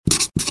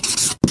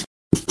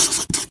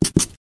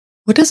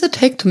What does it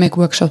take to make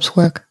workshops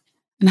work?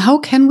 And how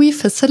can we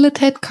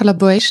facilitate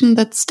collaboration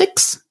that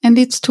sticks and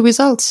leads to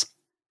results?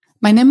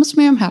 My name is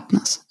Miriam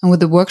Hartness, and with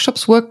the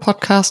Workshops Work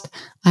podcast,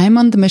 I am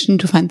on the mission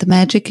to find the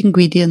magic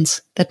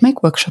ingredients that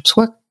make workshops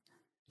work.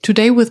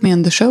 Today with me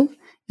on the show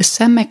is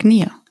Sam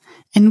McNeill,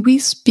 and we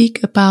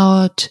speak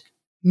about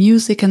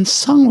music and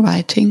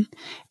songwriting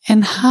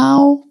and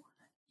how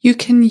you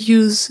can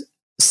use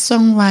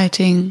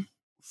songwriting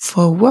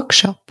for a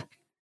workshop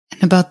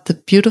and about the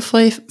beautiful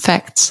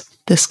effects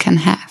this can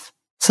have.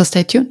 So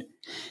stay tuned.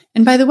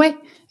 And by the way,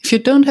 if you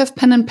don't have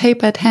pen and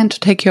paper at hand to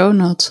take your own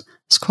notes,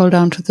 scroll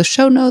down to the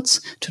show notes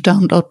to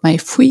download my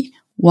free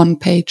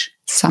one-page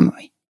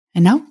summary.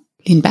 And now,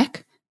 lean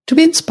back to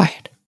be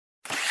inspired.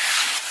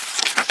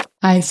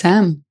 Hi,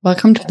 Sam.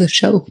 Welcome to the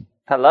show.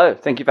 Hello.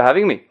 Thank you for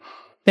having me.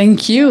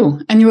 Thank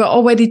you. And you are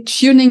already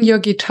tuning your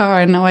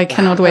guitar, and now I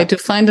cannot wait to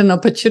find an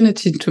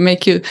opportunity to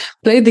make you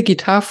play the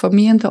guitar for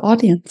me and the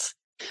audience.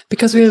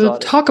 Because we will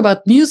talk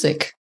about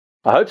music.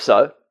 I hope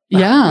so.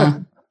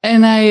 Yeah.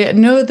 And I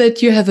know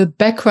that you have a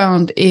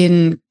background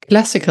in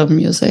classical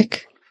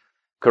music.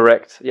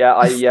 Correct.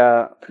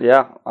 Yeah,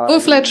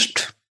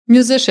 Full-fledged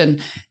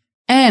musician.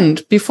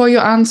 And before you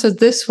answer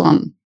this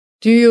one,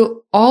 do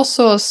you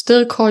also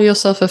still call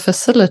yourself a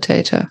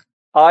facilitator?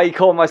 I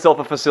call myself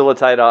a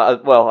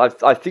facilitator. Well,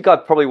 I think I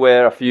probably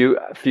wear a few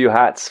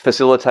hats.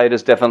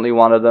 Facilitator's definitely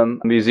one of them.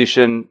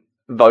 Musician,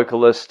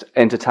 vocalist,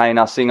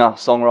 entertainer, singer,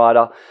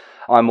 songwriter.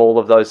 I'm all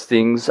of those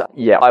things.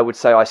 Yeah, I would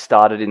say I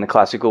started in the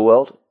classical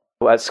world.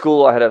 At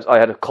school, I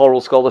had a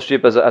choral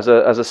scholarship as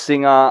a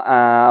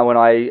singer. When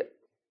I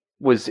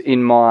was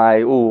in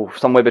my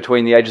somewhere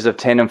between the ages of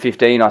 10 and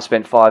 15, I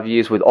spent 5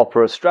 years with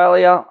Opera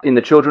Australia in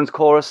the children's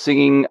chorus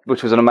singing,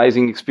 which was an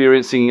amazing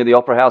experience, singing at the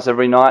Opera House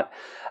every night.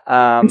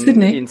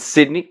 In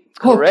Sydney,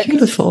 correct. Oh,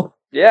 beautiful.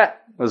 Yeah,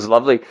 it was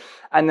lovely.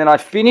 And then I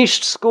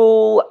finished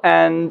school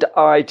and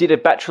I did a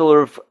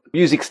Bachelor of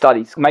Music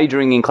Studies,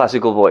 majoring in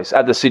classical voice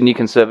at the Sydney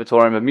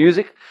Conservatorium of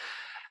Music.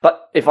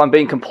 But if I'm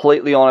being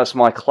completely honest,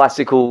 my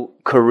classical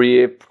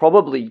career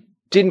probably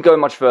didn't go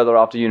much further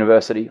after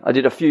university. I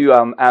did a few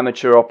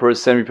amateur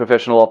operas,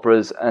 semi-professional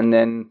operas, and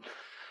then,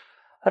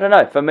 I don't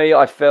know, for me,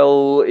 I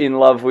fell in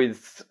love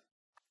with,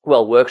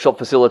 workshop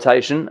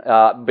facilitation,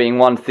 being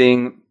one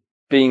thing,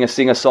 being a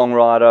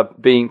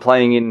singer-songwriter,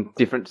 playing in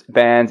different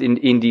bands, in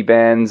indie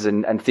bands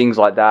and things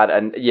like that.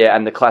 And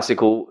the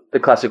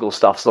classical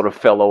stuff sort of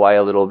fell away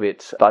a little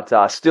bit.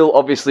 But still,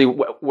 obviously,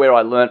 where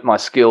I learnt my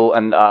skill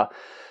and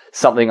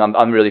something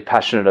I'm really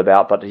passionate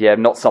about, but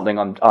not something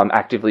I'm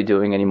actively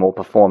doing anymore,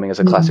 performing as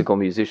a classical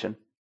musician.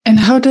 And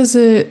how does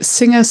a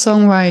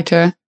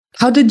singer-songwriter,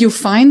 how did you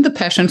find the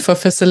passion for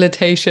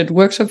facilitation,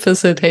 workshop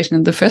facilitation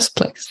in the first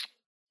place?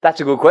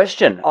 That's a good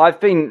question. I've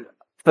been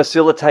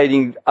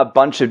facilitating a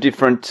bunch of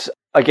different,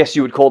 I guess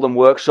you would call them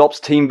workshops,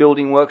 team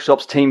building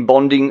workshops, team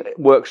bonding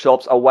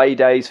workshops, away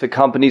days for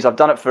companies. I've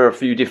done it for a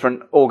few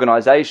different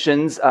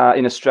organizations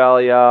in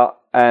Australia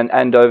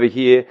and over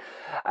here.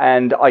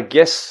 And I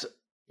guess,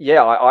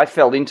 I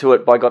fell into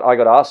it. I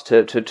got asked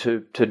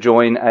to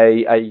join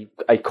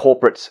a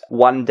corporate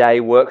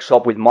one-day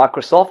workshop with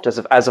Microsoft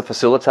as a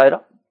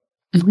facilitator.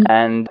 Mm-hmm.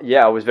 And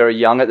I was very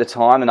young at the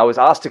time, and I was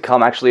asked to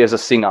come actually as a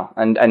singer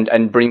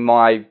and bring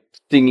my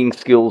singing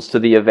skills to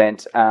the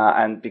event,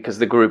 and because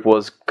the group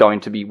was going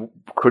to be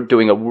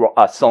doing a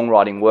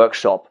songwriting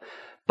workshop,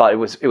 but it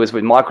was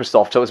with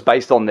Microsoft, so it was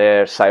based on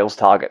their sales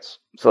targets.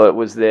 So it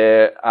was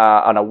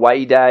an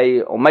away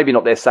day, or maybe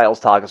not their sales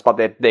targets, but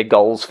their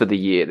goals for the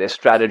year, their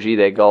strategy,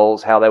 their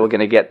goals, how they were going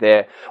to get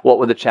there, what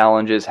were the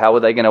challenges, how were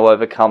they going to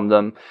overcome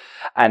them,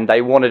 and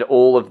they wanted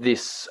all of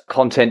this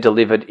content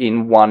delivered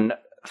in one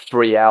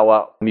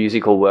 3-hour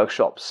musical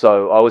workshop.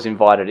 So I was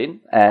invited in,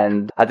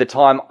 and at the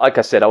time, like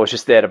I said, I was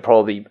just there to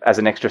probably as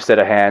an extra set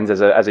of hands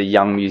as a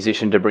young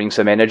musician to bring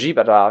some energy,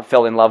 but I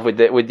fell in love with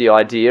the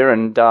idea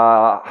and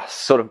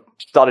sort of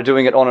started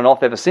doing it on and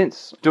off ever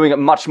since, doing it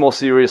much more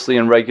seriously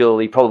and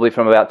regularly, probably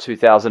from about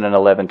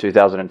 2011,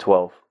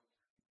 2012.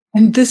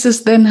 And this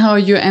is then how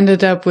you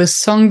ended up with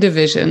Song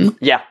Division.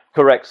 Yeah,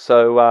 correct.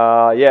 So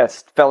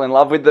fell in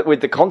love with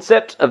the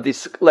concept of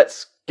this,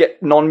 let's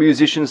get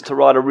non-musicians to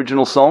write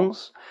original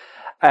songs,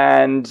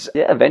 and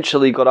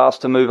eventually got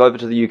asked to move over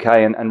to the UK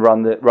and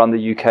run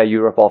the UK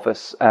Europe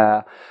office,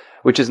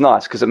 which is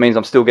nice because it means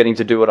I'm still getting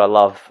to do what I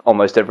love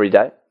almost every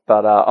day,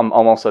 but I'm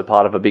also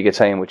part of a bigger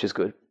team, which is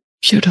good.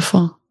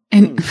 Beautiful.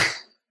 And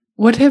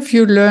what have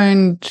you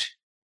learned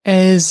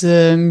as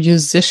a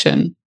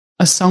musician,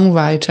 a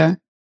songwriter,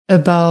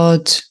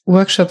 about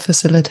workshop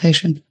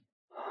facilitation?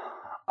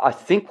 I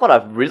think what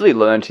I've really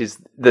learned is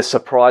the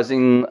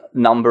surprising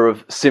number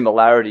of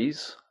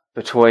similarities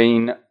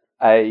between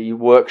a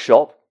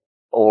workshop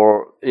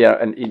or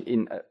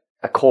in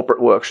a corporate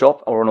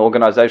workshop or an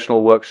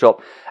organizational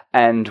workshop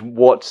and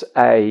what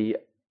a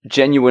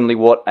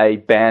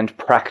band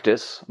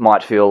practice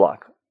might feel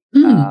like,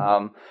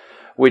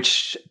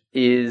 which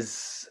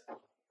is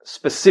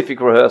specific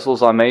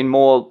rehearsals. I mean,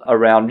 more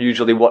around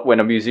usually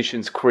when a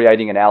musician's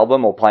creating an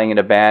album or playing in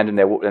a band and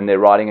they're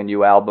writing a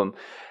new album.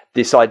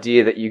 this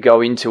idea that you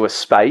go into a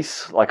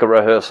space like a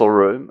rehearsal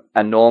room,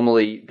 and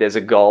normally there's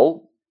a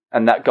goal,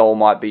 and that goal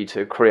might be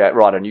to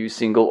write a new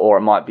single, or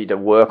it might be to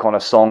work on a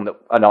song,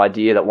 an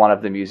idea that one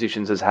of the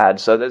musicians has had.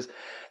 So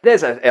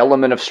there's an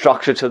element of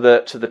structure to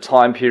the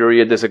time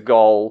period. There's a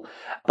goal,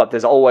 but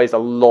there's always a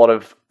lot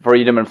of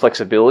freedom and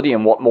flexibility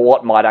in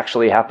what might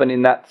actually happen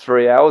in that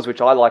 3 hours, which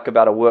I like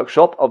about a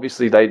workshop.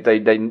 Obviously,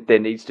 there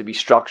needs to be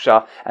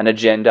structure, an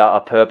agenda, a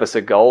purpose,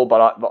 a goal.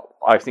 But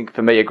I think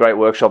for me, a great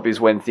workshop is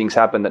when things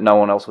happen that no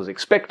one else was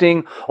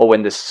expecting, or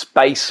when there's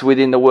space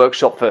within the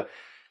workshop for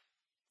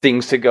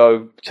things to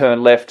go,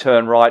 turn left,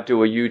 turn right,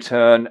 do a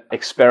U-turn,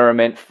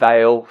 experiment,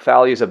 fail.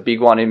 Failure is a big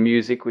one in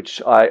music,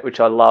 which I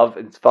love,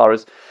 as far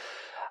as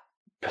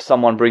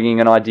someone bringing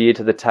an idea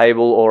to the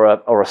table,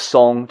 or a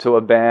song to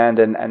a band,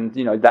 and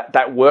you know,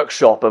 that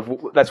workshop of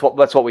that's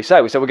what we say.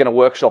 We say we're going to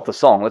workshop the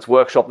song. Let's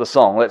workshop the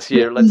song. Let's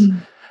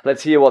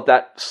hear what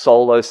that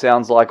solo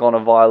sounds like on a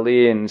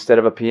violin instead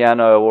of a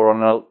piano, or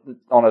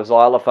on a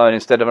xylophone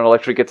instead of an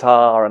electric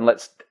guitar, and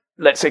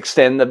let's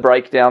extend the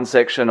breakdown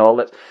section,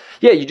 or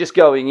you're just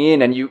going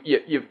in, and you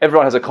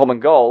everyone has a common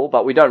goal,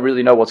 but we don't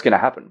really know what's going to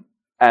happen.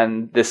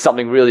 And there's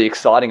something really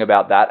exciting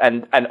about that.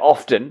 And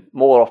often,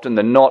 more often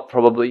than not,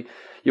 probably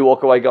you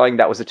walk away going,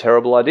 that was a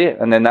terrible idea.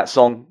 And then that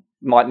song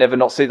might never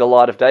not see the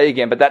light of day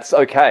again, but that's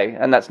okay.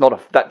 And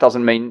that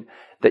doesn't mean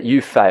that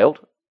you failed,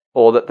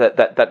 or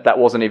that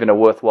wasn't even a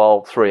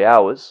worthwhile 3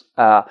 hours.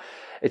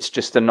 It's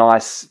just a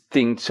nice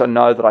thing to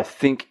know that I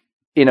think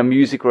in a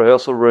music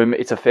rehearsal room,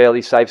 it's a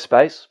fairly safe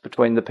space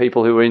between the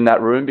people who are in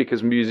that room,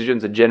 because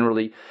musicians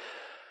are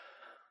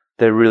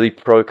they're really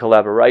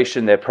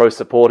pro-collaboration. They're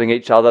pro-supporting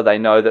each other. They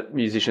know that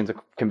musicians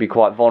can be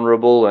quite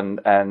vulnerable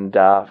and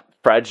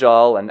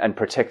fragile and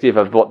protective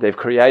of what they've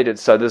created.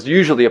 So there's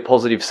usually a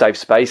positive, safe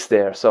space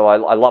there. So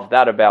I love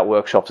that about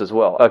workshops as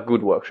well. A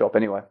good workshop,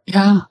 anyway.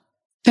 Yeah.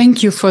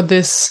 Thank you for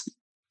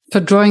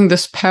drawing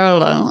this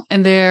parallel.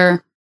 And there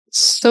are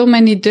so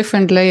many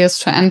different layers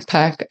to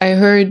unpack. I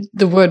heard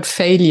the word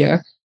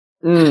failure,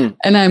 and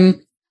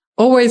I'm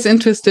always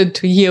interested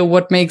to hear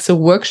what makes a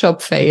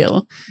workshop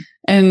fail,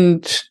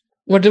 and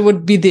what it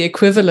would be the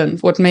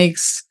equivalent, what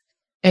makes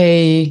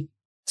a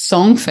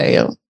song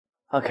fail.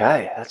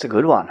 Okay, that's a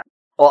good one.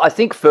 Well, I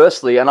think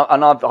firstly,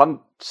 I'm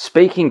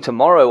speaking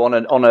tomorrow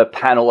on a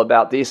panel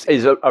about this,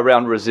 is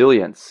around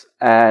resilience.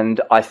 And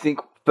I think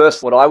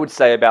first, what I would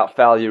say about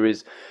failure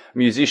is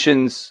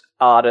musicians,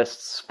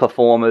 artists,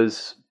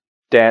 performers,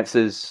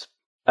 dancers,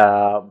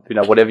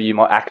 whatever you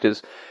might,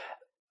 actors,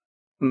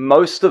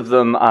 most of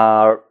them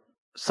are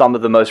some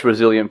of the most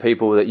resilient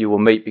people that you will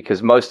meet,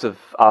 because most of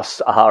us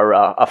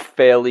are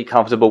fairly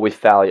comfortable with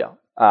failure.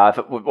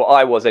 Well,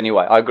 I was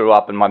anyway. I grew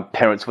up, and my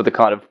parents were the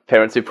kind of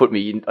parents who put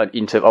me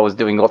into. I was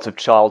doing lots of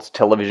child's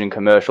television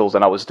commercials,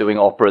 and I was doing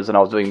operas, and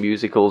I was doing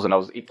musicals, and I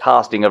was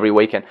casting every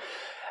weekend.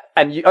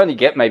 And you only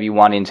get maybe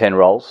 1 in 10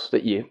 roles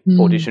that you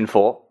audition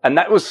for, and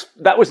that was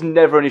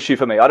never an issue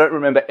for me. I don't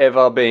remember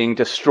ever being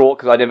distraught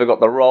because I never got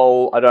the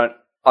role.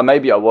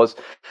 Maybe I was,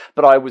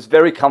 but I was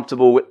very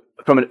comfortable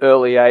from an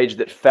early age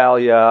that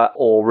failure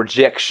or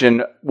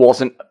rejection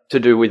wasn't to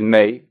do with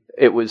me.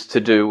 It was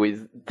to do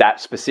with that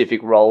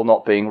specific role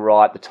not being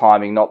right, the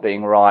timing not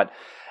being right,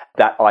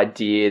 that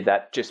idea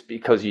that just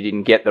because you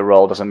didn't get the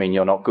role doesn't mean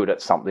you're not good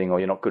at something or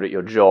you're not good at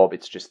your job.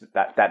 It's just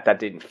that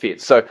didn't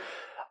fit. So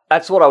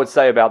that's what I would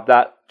say about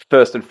that,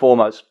 first and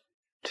foremost.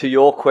 To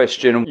your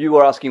question, you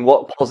were asking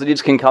what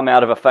positives can come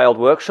out of a failed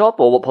workshop,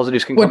 or what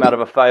positives can come out of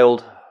a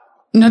failed...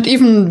 Not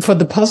even for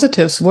the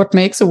positives. What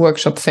makes a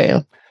workshop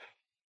fail?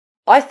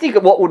 I think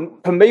what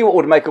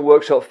would make a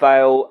workshop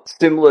fail,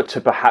 similar to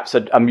perhaps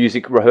a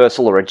music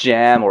rehearsal or a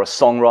jam or a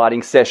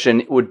songwriting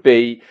session, would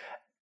be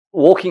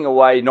walking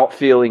away not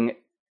feeling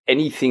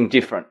anything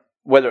different,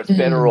 whether it's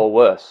better or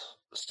worse.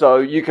 So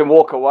you can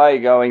walk away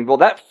going, well,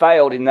 that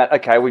failed in that,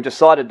 okay, we've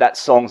decided that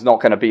song's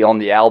not going to be on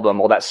the album,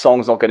 or that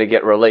song's not going to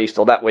get released,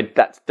 or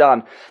that's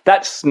done.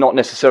 That's not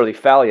necessarily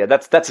failure.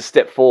 That's a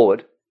step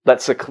forward.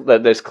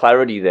 There's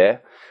clarity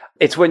there.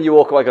 It's when you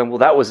walk away going, well,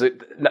 that was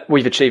it.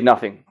 We've achieved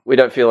nothing. We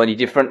don't feel any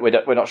different.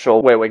 We're not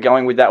sure where we're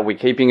going with that. Are we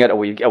keeping it? Are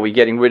we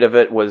getting rid of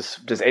it?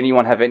 Does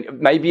anyone have any?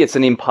 Maybe it's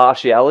an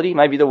impartiality.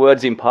 Maybe the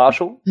word's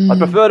impartial. I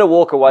prefer to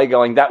walk away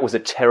going, that was a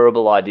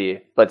terrible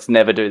idea. Let's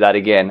never do that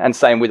again. And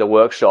same with a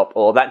workshop,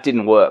 or that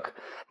didn't work.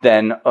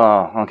 Then,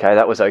 okay,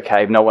 that was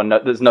okay.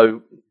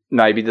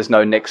 Maybe there's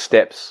no next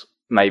steps.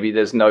 Maybe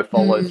there's no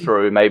follow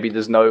through. Maybe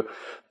there's no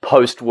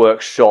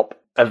post-workshop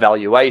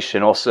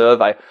evaluation or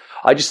survey.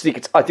 I think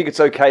it's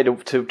okay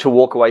to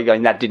walk away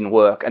going, that didn't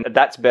work. And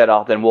that's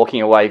better than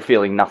walking away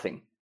feeling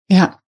nothing.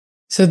 Yeah.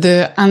 So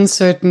the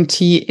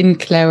uncertainty,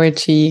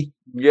 inclarity.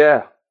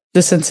 Yeah.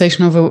 The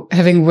sensation of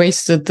having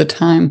wasted the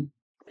time.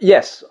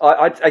 Yes,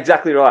 I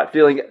exactly right.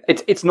 Feeling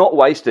it's not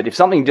wasted. If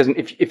something doesn't,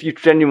 if you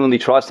genuinely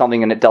try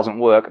something and it doesn't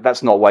work,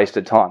 that's not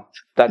wasted time.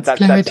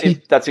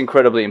 That's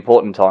incredibly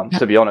important time,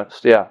 to be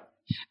honest. Yeah.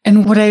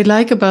 And what I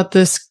like about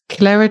this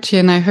clarity,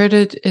 and I heard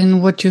it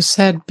in what you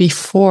said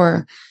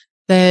before,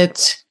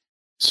 that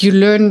you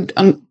learned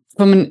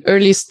from an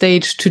early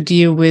stage to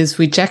deal with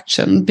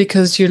rejection,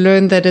 because you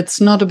learn that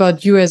it's not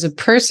about you as a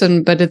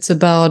person, but it's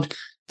about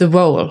the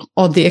role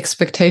or the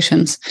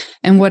expectations.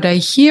 And what I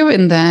hear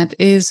in that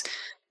is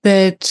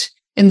that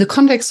in the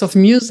context of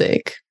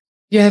music,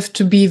 you have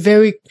to be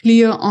very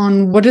clear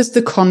on what is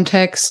the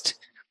context,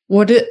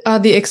 what are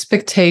the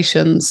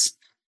expectations,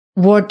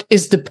 what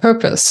is the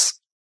purpose,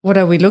 what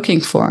are we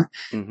looking for?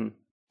 Mm-hmm.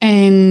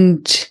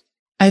 And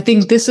I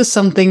think this is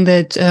something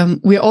that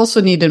we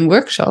also need in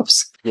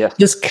workshops. Yes.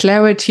 This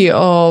clarity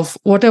of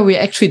what are we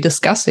actually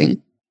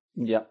discussing.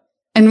 Yeah.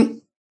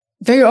 And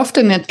very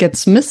often that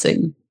gets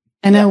missing.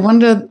 And I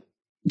wonder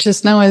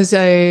just now as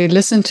I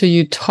listen to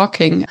you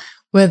talking,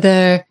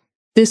 whether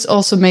this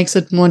also makes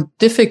it more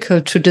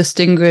difficult to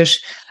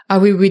distinguish, are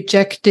we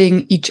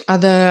rejecting each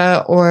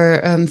other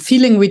or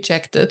feeling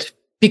rejected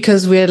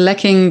because we're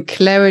lacking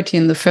clarity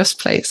in the first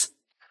place?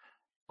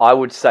 I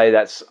would say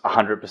that's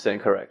 100%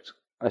 correct.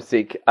 I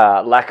think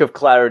lack of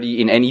clarity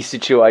in any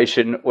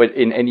situation,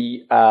 in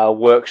any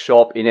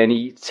workshop, in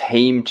any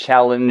team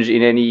challenge,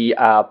 in any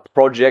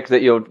project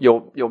that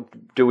you're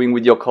doing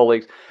with your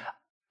colleagues,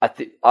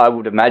 I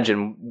would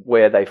imagine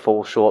where they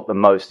fall short the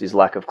most is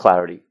lack of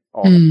clarity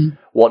on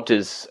what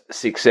does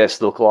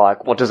success look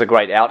like, what does a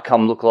great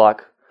outcome look like,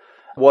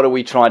 what are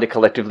we trying to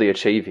collectively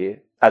achieve here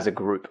as a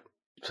group.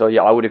 So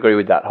yeah, I would agree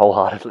with that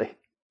wholeheartedly.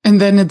 And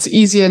then it's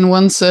easier, and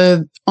once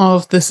all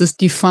of this is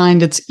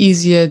defined, it's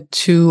easier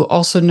to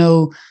also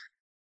know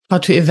how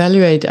to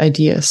evaluate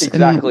ideas.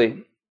 Exactly.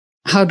 And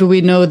how do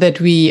we know that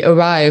we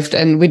arrived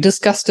and we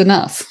discussed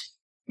enough?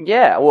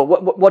 Yeah. Well,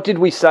 what did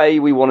we say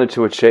we wanted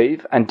to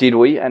achieve, and did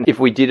we? And if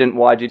we didn't,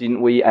 why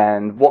didn't we?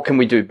 And what can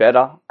we do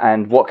better?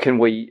 And what can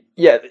we?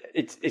 Yeah,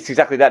 it's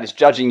exactly that. It's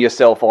judging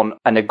yourself on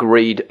an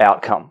agreed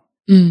outcome.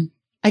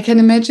 I can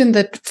imagine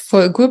that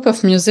for a group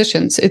of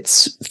musicians,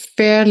 it's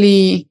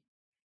fairly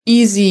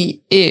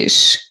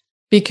easy-ish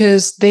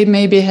because they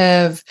maybe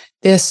have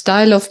their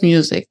style of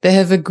music. They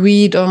have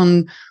agreed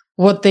on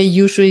what they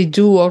usually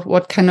do or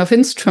what kind of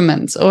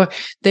instruments, or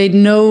they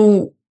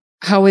know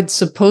how it's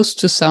supposed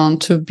to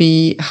sound to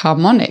be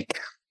harmonic.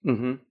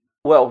 Mm-hmm.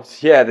 Well,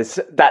 yeah,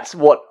 that's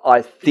what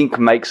I think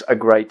makes a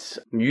great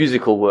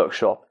musical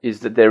workshop,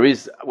 is that there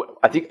is,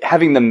 I think,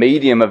 having the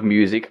medium of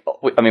music.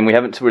 I mean, we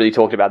haven't really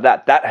talked about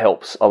that. That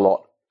helps a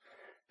lot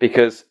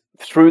because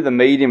through the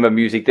medium of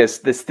music, there's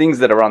things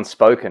that are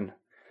unspoken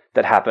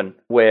that happen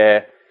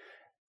where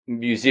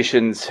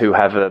musicians who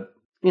have a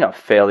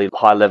fairly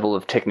high level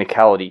of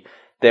technicality,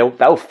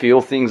 they'll feel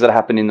things that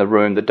happen in the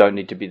room that don't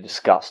need to be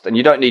discussed, and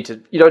you don't need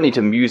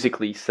to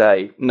musically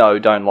say no,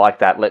 don't like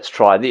that, let's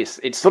try this.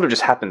 It sort of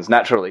just happens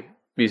naturally.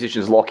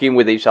 Musicians lock in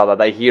with each other,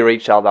 they hear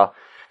each other,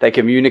 they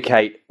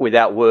communicate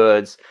without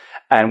words.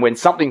 And when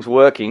something's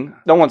working,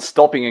 no one's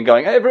stopping and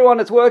going, hey, everyone,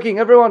 it's working.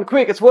 Everyone,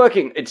 quick, it's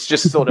working. It's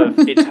just sort of,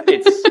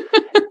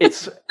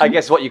 it's I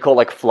guess what you call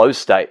like flow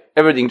state.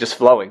 Everything just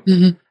flowing.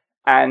 Mm-hmm.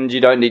 And you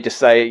don't need to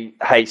say,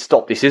 hey,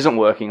 stop, this isn't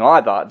working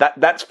either.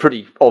 That's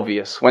pretty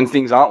obvious when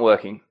things aren't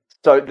working.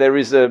 So there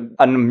is a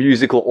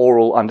musical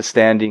oral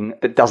understanding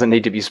that doesn't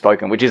need to be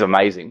spoken, which is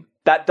amazing.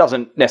 That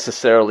doesn't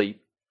necessarily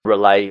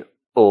relay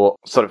or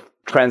sort of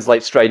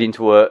translate straight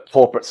into a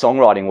corporate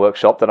songwriting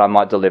workshop that I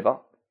might deliver.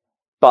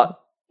 But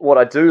what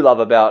I do love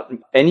about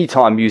any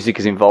time music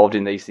is involved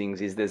in these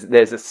things is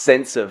there's a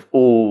sense of,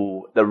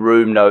 oh, the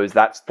room knows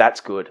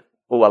that's good.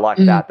 Oh, I like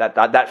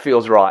that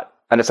feels right.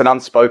 And it's an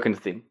unspoken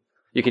thing.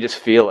 You can just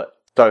feel it.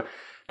 So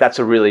that's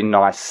a really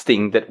nice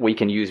thing that we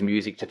can use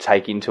music to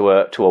take into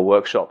a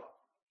workshop.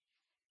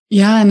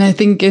 Yeah, and I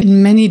think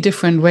in many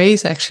different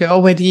ways, actually,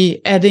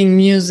 already adding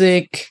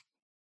music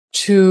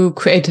to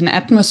create an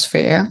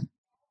atmosphere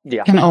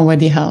can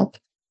already help.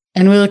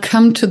 And we'll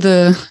come to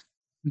the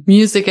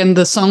music and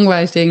the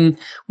songwriting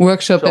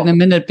workshop in a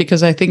minute,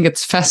 because I think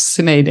it's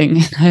fascinating.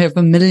 I have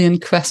a million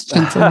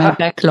questions in my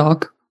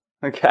backlog.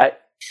 Okay.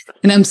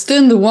 And I'm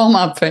still in the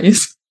warm-up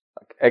phase.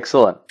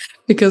 Excellent.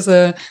 Because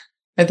I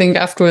think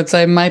afterwards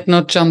I might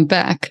not jump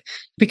back.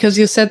 Because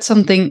you said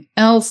something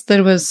else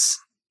that was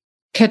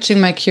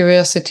catching my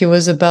curiosity,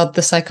 was about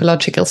the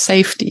psychological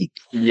safety.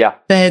 Yeah.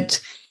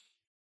 That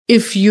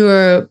if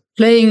you're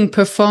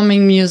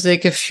performing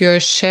music, if you're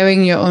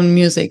sharing your own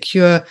music,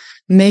 you're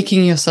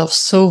making yourself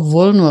so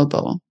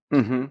vulnerable.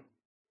 Mm-hmm.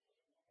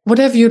 What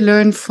have you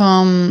learned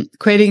from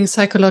creating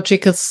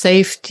psychological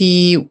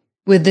safety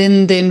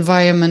within the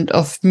environment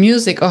of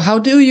music, or how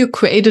do you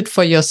create it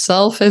for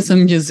yourself as a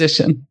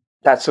musician?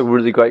 That's a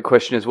really great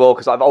question as well,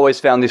 because I've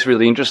always found this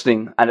really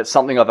interesting, and it's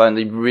something I've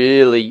only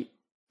really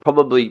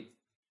probably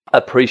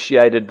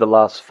appreciated the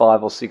last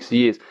 5 or 6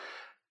 years.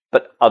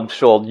 But I'm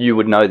sure you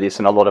would know this,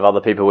 and a lot of other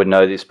people would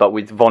know this, but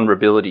with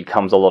vulnerability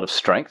comes a lot of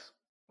strength,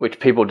 which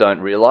people don't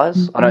realize,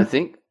 mm-hmm. I don't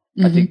think.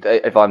 Mm-hmm. I think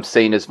that if I'm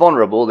seen as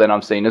vulnerable, then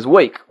I'm seen as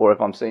weak. Or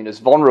if I'm seen as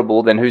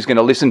vulnerable, then who's going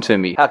to listen to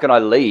me? How can I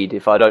lead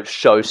if I don't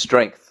show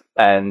strength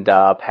and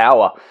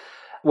power?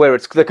 Where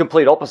it's the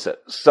complete opposite.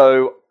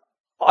 So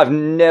I've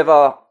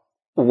never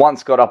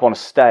once got up on a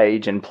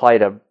stage and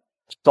played a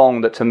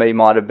song that to me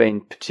might have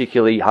been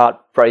particularly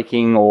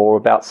heartbreaking or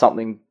about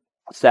something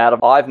sad.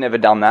 I've never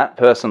done that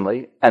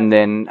personally, and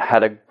then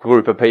had a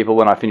group of people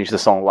when I finished the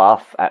song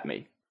laugh at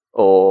me,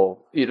 or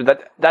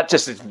that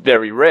just is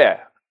very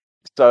rare.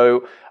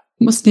 So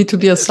must need to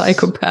be a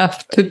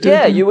psychopath to do.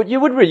 Yeah, you would.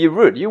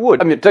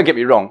 I mean, don't get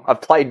me wrong.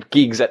 I've played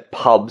gigs at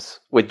pubs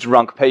with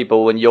drunk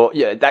people, and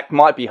that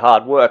might be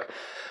hard work.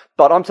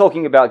 But I'm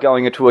talking about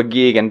going into a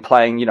gig and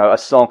playing, a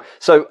song.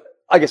 So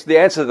I guess the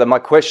answer to my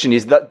question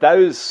is that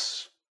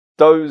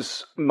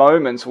those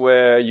moments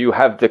where you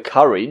have the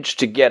courage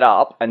to get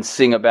up and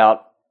sing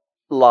about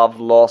love,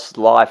 loss,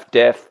 life,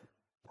 death,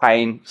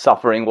 pain,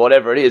 suffering,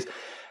 whatever it is,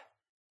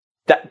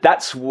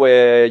 that's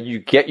where you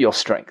get your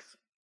strength.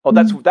 Or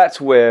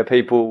that's where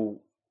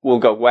people will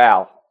go,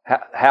 wow,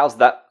 how's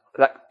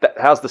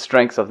how's the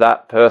strength of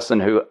that person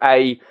who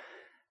A,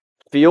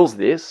 feels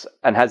this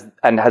and has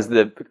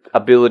the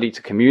ability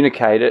to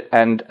communicate it,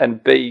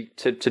 and B,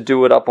 to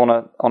do it up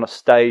on a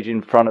stage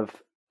in front of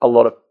a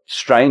lot of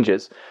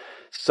strangers.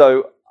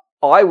 So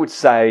I would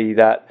say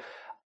that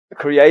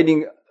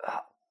creating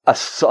a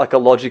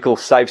psychological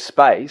safe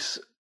space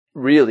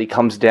really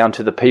comes down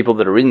to the people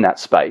that are in that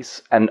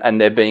space,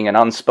 and there being an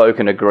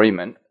unspoken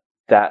agreement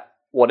that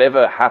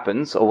whatever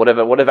happens, or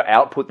whatever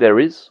output there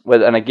is,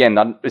 and again,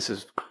 this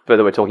is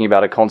whether we're talking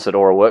about a concert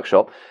or a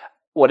workshop,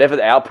 whatever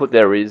the output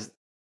there is,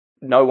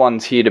 no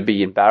one's here to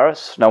be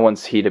embarrassed, no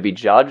one's here to be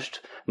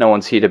judged, no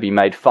one's here to be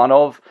made fun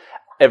of.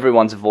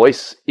 Everyone's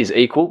voice is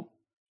equal.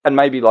 And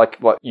maybe like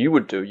what you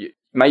would do,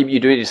 maybe you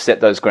do need to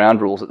set those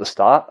ground rules at the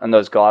start and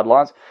those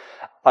guidelines.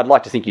 I'd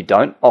like to think you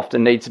don't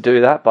often need to do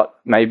that, but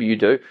maybe you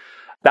do.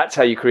 That's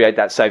how you create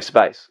that safe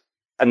space.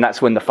 And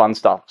that's when the fun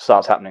stuff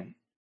starts happening.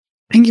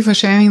 Thank you for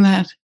sharing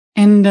that.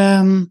 And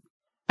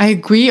I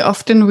agree,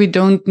 often we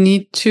don't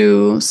need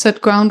to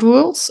set ground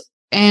rules.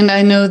 And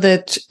I know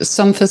that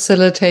some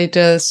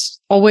facilitators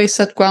always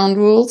set ground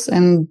rules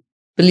and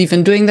believe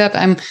in doing that.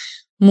 I'm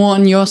more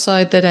on your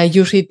side that I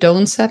usually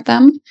don't set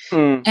them.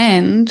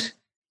 And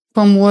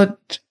from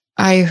what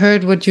I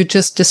heard, what you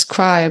just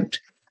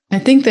described, I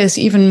think there's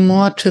even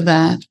more to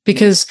that,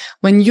 because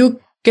when you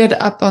get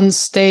up on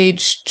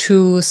stage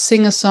to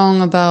sing a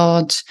song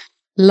about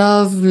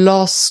love,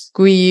 loss,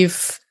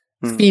 grief,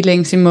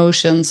 feelings,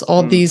 emotions,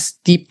 all these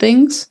deep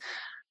things,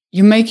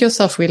 you make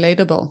yourself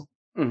relatable.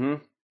 Mm-hmm.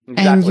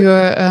 Exactly.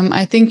 And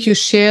I think you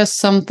share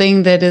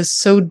something that is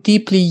so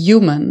deeply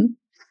human,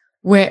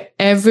 where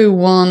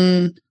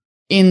everyone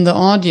in the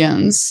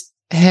audience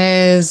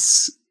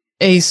has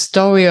a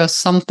story or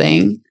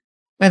something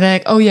where they're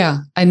like, oh yeah,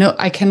 I know,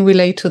 I can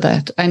relate to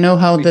that. I know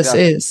how this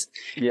is.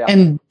 Yeah.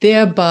 And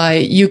thereby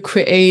you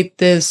create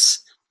this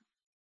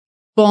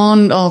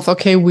bond of,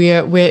 okay,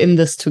 we're in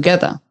this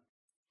together.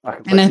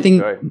 And I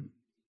think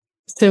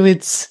so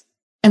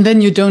and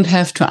then you don't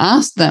have to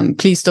ask them,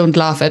 please don't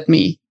laugh at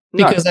me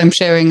because I'm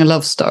sharing a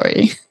love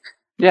story.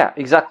 Yeah,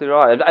 exactly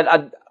right.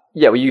 And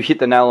well, you hit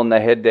the nail on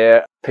the head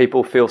there.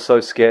 People feel so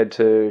scared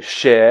to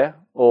share,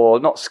 or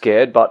not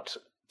scared, but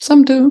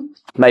some do.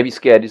 Maybe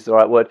scared is the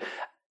right word.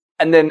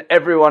 And then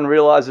everyone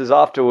realizes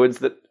afterwards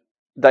that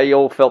they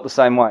all felt the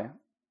same way.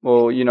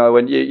 Well,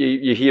 when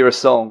you hear a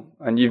song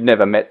and you've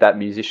never met that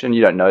musician,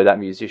 you don't know that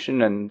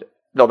musician, and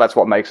that's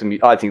what makes them.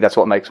 I think that's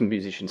what makes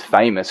musicians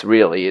famous.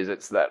 Really, is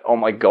it's that, oh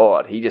my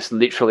God, he just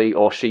literally,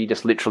 or she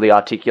just literally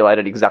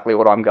articulated exactly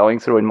what I'm going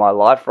through in my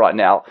life right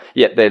now.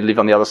 Yet they live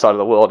on the other side of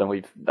the world, and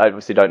we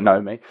obviously don't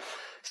know me.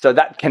 So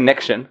that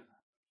connection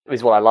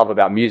is what I love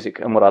about music,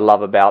 and what I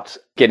love about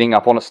getting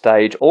up on a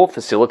stage, or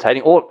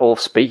facilitating, or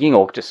speaking,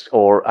 or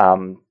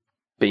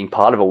being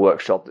part of a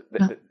workshop.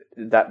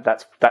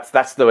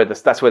 That's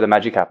where the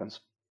magic happens.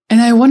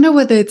 And I wonder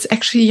whether it's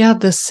actually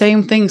the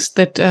same things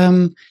that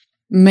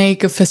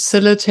make a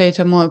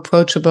facilitator more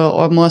approachable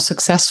or more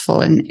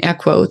successful, in air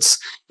quotes.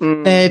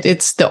 That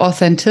it's the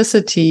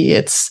authenticity,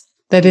 it's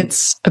that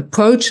it's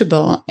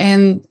approachable,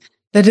 and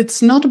that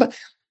it's not about.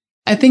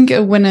 I think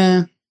when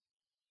a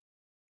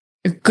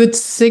good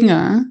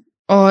singer,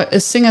 or a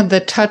singer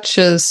that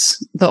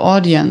touches the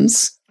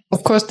audience,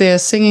 of course they are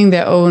singing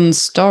their own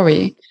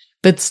story,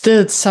 but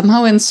still it's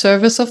somehow in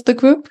service of the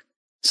group.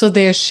 So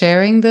they are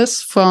sharing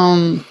this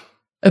from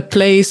a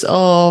place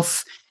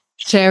of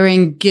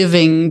sharing,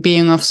 giving,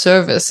 being of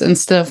service,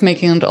 instead of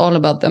making it all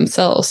about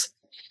themselves.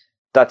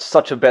 That's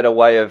such a better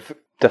way of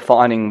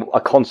defining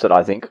a concert,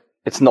 I think.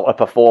 It's not a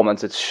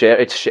performance, it's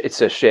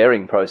a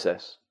sharing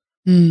process.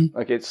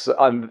 Like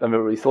I've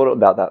never really thought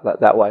about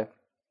that way.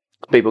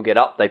 People get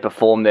up, they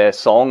perform their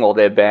song or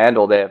their band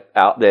or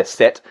their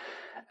set,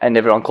 and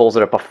everyone calls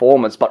it a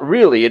performance. But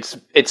really, it's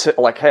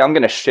like, hey, I'm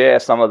going to share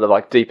some of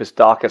the deepest,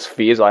 darkest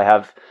fears I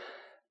have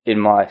in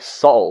my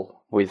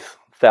soul with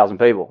 1,000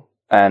 people,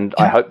 and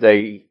I hope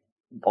they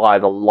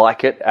either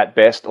like it at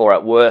best, or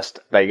at worst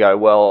they go,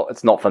 well,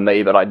 it's not for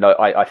me, but I know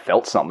I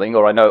felt something,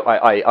 or I know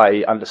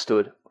I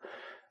understood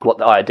what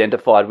I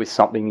identified with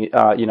something, in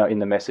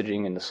the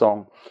messaging in the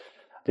song.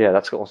 Yeah,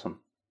 that's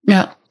awesome.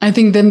 Yeah, I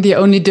think then the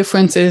only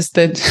difference is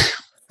that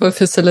for a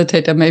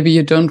facilitator, maybe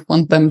you don't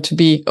want them to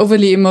be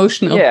overly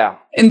emotional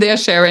in their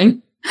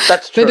sharing.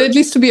 That's true. But at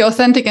least to be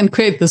authentic and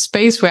create the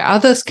space where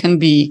others can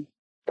be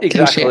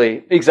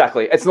Exactly.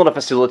 It's not a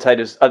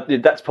facilitator's.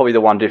 That's probably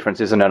the one difference,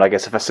 isn't it? I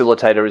guess a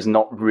facilitator is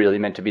not really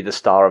meant to be the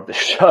star of the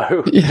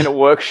show in a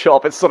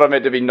workshop. It's sort of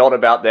meant to be not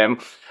about them.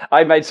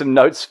 I made some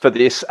notes for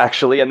this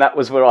actually, and that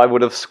was where I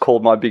would have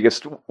called my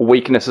biggest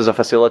weakness as a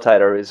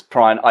facilitator is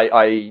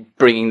I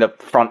bringing the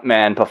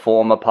frontman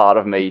performer part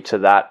of me to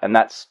that, and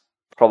that's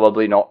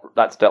probably not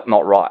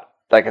right.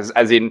 Like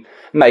as in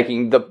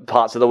making the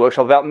parts of the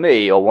workshop about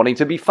me, or wanting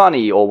to be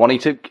funny, or wanting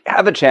to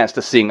have a chance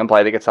to sing and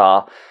play the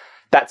guitar.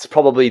 That's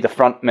probably the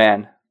front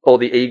man or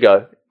the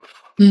ego.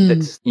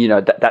 That's,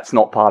 that's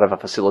not part of a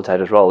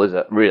facilitator's role, is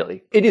it?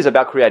 Really? It is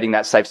about creating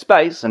that safe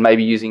space and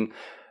maybe using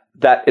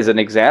that as an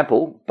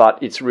example,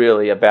 but it's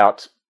really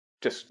about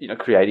just,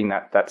 creating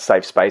that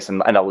safe space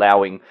and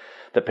allowing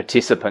the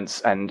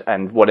participants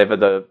and whatever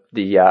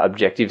the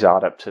objectives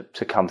are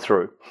to come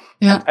through.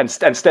 Yeah. And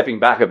stepping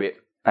back a bit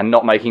and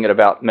not making it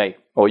about me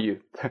or you.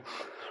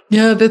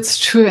 Yeah, that's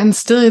true. And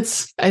still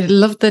I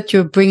love that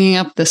you're bringing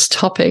up this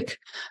topic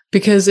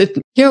because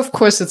of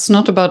course it's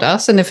not about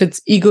us. And if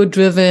it's ego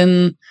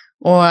driven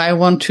or I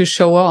want to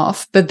show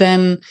off, but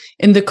then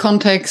in the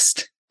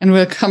context, and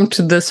we'll come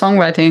to the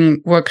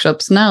songwriting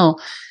workshops now,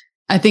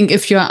 I think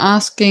if you're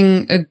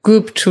asking a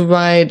group to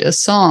write a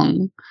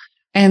song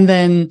and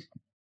then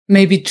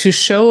maybe to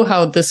show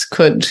how this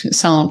could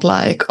sound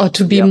like, or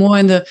to be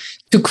more to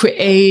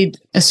create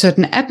a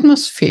certain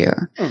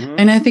atmosphere. Mm-hmm.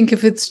 And I think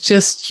if it's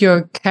just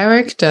your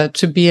character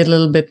to be a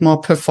little bit more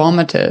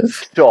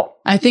performative, sure.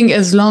 I think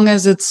as long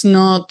as it's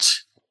not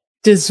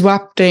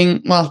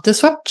disruption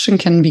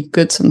can be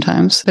good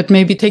sometimes, but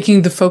maybe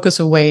taking the focus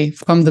away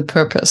from the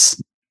purpose.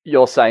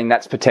 You're saying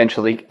that's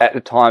potentially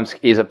at times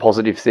is a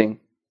positive thing.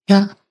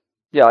 Yeah.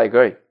 Yeah, I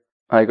agree.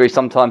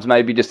 Sometimes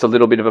maybe just a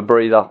little bit of a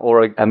breather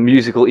or a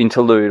musical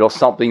interlude or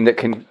something that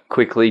can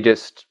quickly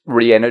just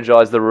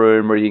re-energize the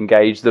room,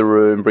 re-engage the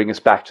room, bring us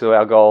back to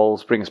our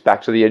goals, bring us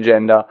back to the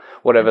agenda,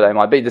 whatever they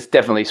might be. There's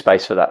definitely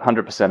space for that.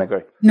 100%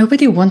 agree.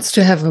 Nobody wants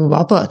to have a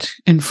robot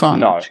in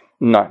front.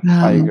 No,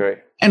 I agree.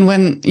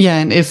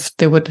 And if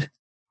they would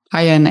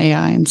hire an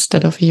AI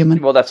instead of a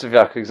human. Well, that's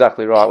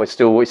exactly right. We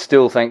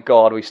still, thank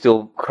God, we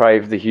still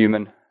crave the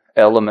human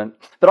element.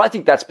 But I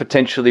think that's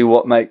potentially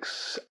what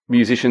makes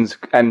musicians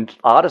and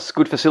artists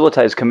good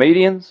facilitators.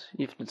 Comedians,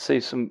 you can see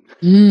some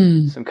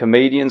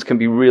comedians can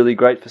be really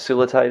great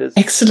facilitators.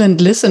 Excellent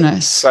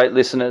listeners. Great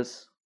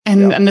listeners.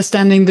 And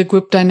understanding the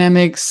group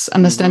dynamics,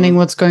 understanding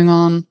what's going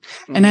on.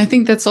 Mm-hmm. And I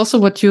think that's also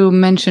what you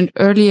mentioned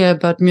earlier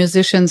about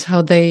musicians,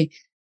 how they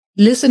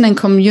listen and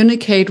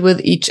communicate with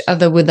each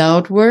other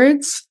without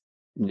words.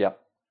 Yeah.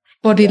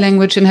 Body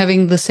language and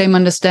having the same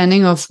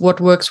understanding of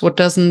what works, what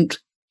doesn't.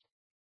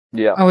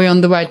 Yeah. Are we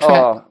on the right track?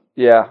 Oh,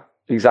 yeah,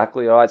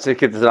 exactly. All right. So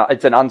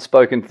it's an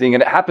unspoken thing,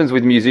 and it happens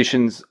with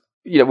musicians,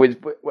 when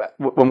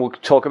we'll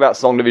talk about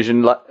song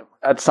division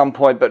at some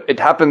point, but it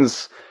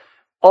happens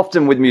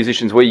often with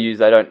musicians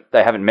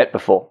they haven't met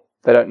before.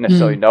 They don't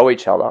necessarily know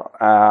each other.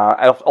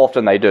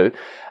 Often they do.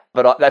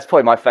 But that's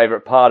probably my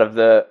favorite part of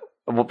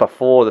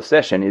before the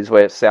session is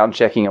where sound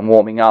checking and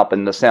warming up,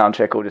 and the sound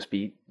check will just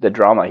be the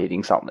drummer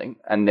hitting something,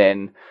 and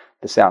then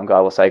the sound guy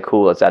will say,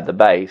 cool, let's add the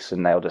bass,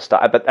 and they'll just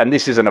start. And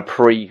this isn't a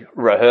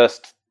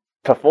pre-rehearsed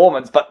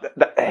performance, but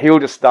he'll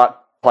just start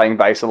playing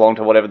bass along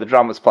to whatever the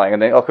drummer's playing,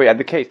 and then, can we add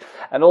the keys?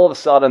 And all of a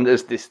sudden,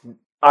 there's this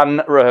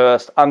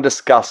unrehearsed,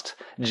 undiscussed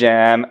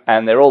jam,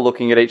 and they're all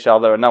looking at each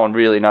other, and no one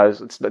really knows.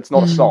 It's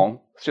not a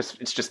song. It's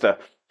just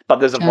but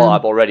there's a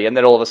vibe already, and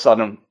then all of a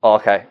sudden,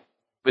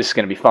 this is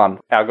going to be fun.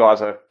 Our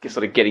guys are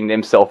sort of getting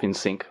themselves in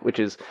sync, which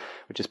is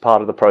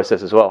part of the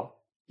process as well.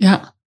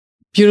 Yeah,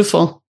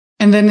 beautiful.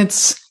 And then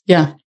it's,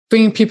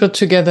 bringing people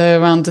together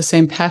around the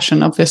same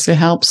passion obviously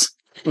helps.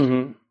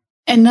 Mm-hmm.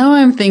 And now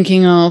I'm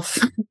thinking of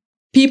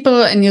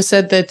people, and you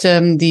said that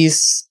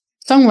these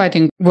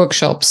songwriting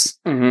workshops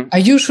are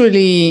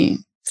usually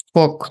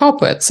for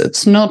corporates.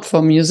 It's not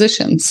for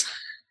musicians.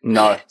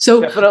 No, so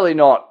definitely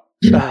not.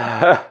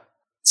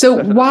 So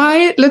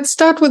let's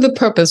start with the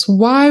purpose.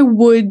 Why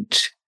would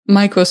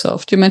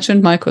Microsoft, you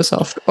mentioned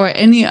Microsoft, or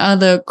any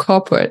other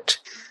corporate,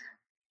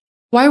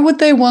 why would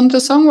they want a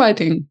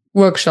songwriting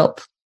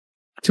workshop?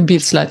 To be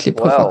slightly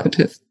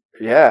provocative.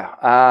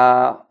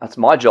 That's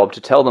my job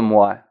to tell them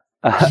why.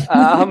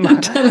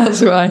 Tell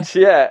us why.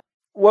 Yeah.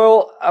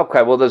 Well,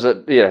 okay. Well, there's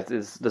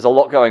a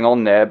lot going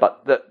on there,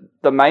 but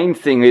the main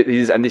thing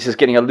is, and this is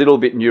getting a little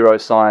bit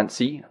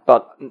neuroscience-y,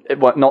 but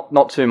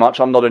not too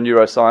much. I'm not a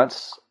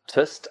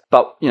neuroscientist,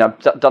 but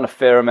spent a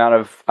fair amount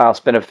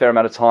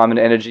of time and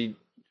energy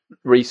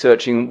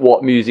researching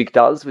what music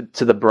does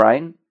to the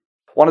brain.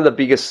 One of the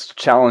biggest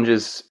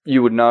challenges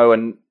you would know,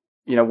 and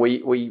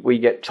we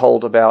get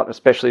told about,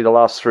 especially the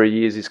last 3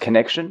 years, is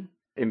connection.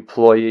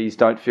 Employees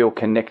don't feel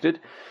connected.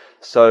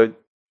 So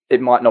it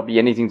might not be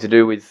anything to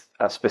do with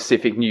a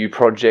specific new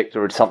project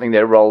or something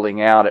they're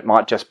rolling out. It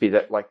might just be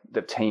that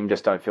the team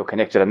just don't feel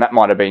connected. And that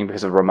might have been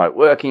because of remote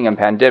working and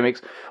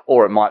pandemics,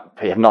 or it might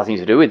have nothing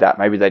to do with that.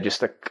 Maybe they're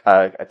just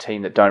a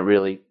team that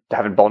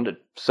haven't bonded.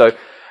 So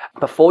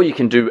before you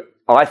can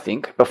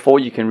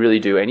really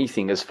do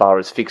anything as far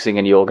as fixing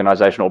any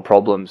organizational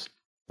problems,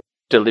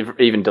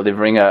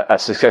 delivering a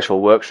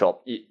successful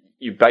workshop,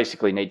 you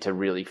basically need to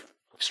really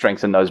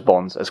strengthen those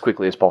bonds as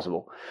quickly as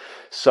possible.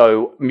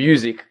 So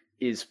music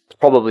is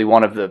probably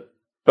one of the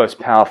most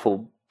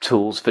powerful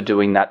tools for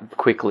doing that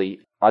quickly,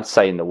 I'd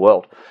say, in the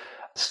world.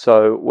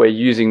 So we're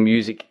using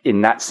music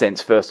in that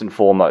sense first and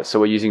foremost. So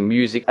we're using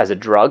music as a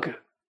drug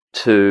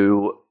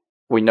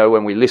we know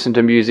when we listen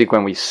to music,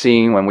 when we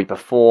sing, when we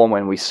perform,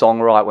 when we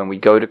songwrite, when we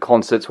go to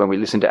concerts, when we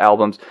listen to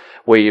albums,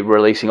 we're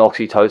releasing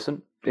oxytocin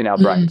in our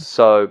brains.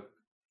 So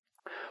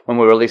when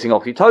we're releasing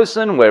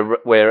oxytocin,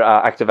 we're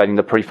activating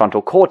the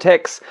prefrontal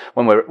cortex.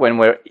 When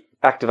we're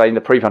activating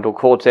the prefrontal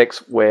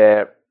cortex,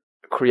 we're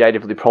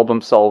creatively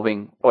problem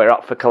solving. We're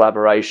up for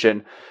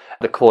collaboration.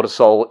 The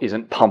cortisol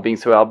isn't pumping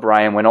through our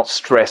brain. We're not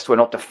stressed. We're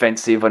not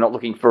defensive. We're not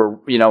looking for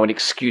an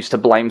excuse to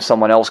blame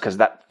someone else because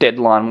that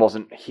deadline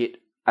wasn't hit.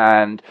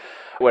 And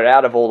we're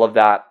out of all of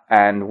that,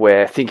 and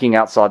we're thinking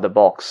outside the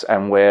box,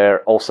 and we're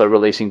also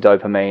releasing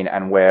dopamine,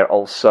 and we're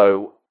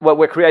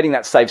creating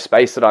that safe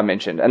space that I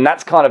mentioned. And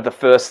that's kind of the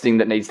first thing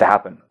that needs to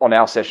happen on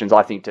our sessions,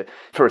 I think,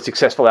 for a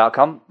successful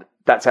outcome.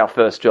 That's our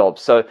first job.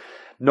 So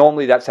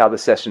normally that's how the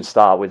sessions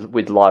start,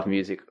 with live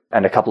music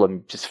and a couple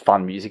of just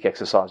fun music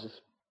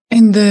exercises.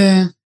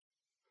 I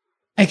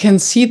can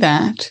see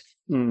that.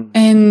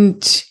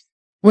 And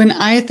when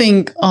I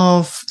think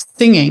of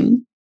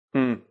singing,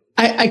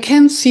 I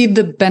can see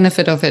the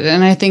benefit of it.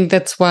 And I think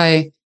that's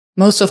why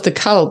most of the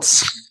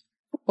cults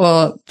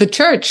or the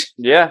church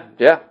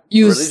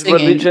use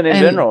religion in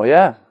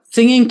general,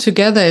 singing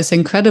together is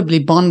incredibly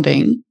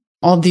bonding.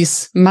 All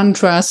these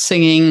mantras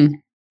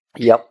singing.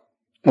 Yep.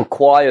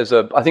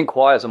 Well, I think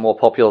choirs are more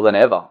popular than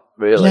ever,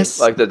 really. Yes.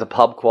 Like the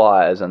pub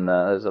choirs, and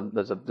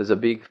there's a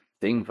big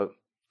thing for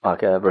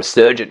like a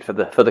resurgent for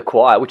the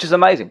choir, which is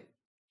amazing.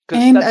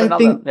 And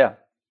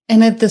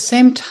And at the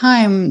same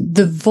time,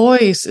 the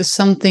voice is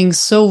something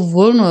so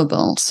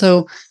vulnerable.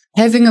 So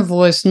having a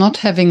voice, not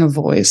having a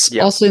voice,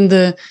 also in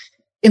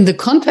the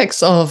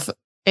context of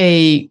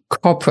a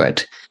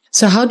corporate.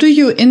 So how do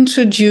you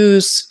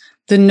introduce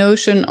the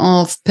notion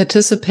of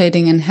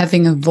participating and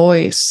having a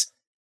voice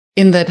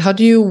in that? How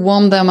do you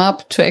warm them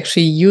up to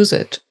actually use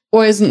it?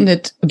 Or isn't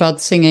it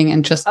about singing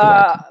and just the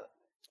writing?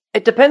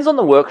 It depends on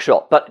the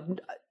workshop,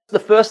 but the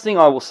first thing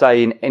I will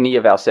say in any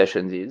of our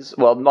sessions is,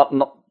 well,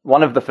 not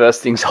one of the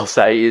first things I'll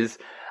say is,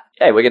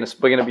 hey, we're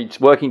gonna be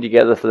working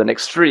together for the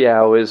next 3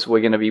 hours.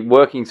 We're gonna be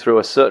working through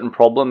a certain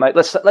problem, mate.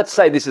 Let's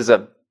say this is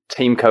a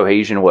team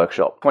cohesion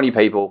workshop, 20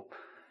 people,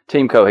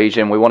 team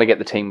cohesion. We want to get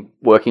the team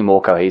working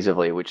more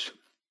cohesively,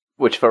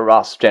 which for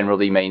us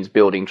generally means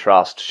building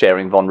trust,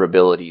 sharing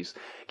vulnerabilities,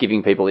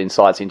 giving people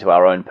insights into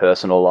our own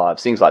personal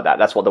lives, things like that.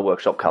 That's what the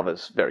workshop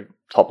covers, very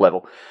top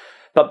level.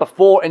 But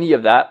before any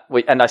of that,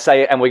 we're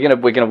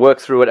gonna work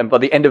through it, and by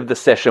the end of the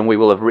session, we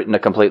will have written a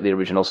completely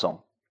original song.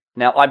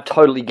 Now, I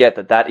totally get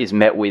that is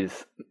met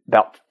with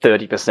about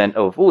 30%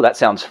 of, oh, that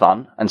sounds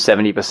fun, and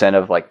 70%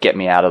 of, like, get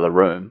me out of the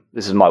room.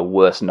 This is my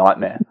worst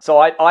nightmare. So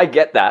I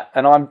get that,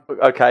 and I'm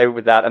okay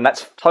with that, and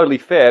that's totally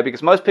fair,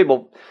 because most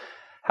people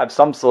have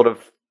some sort of,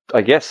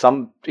 I guess,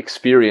 some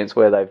experience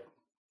where they've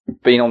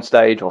been on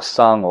stage or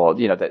sung, or,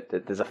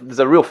 there's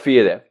a real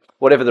fear there,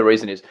 whatever the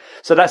reason is.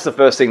 So that's the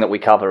first thing that we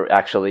cover,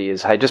 actually,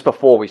 is, hey, just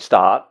before we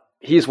start,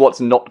 here's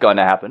what's not going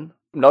to happen.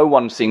 No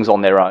one sings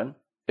on their own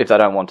if they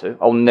don't want to.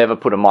 I'll never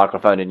put a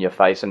microphone in your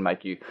face and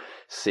make you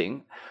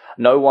sing.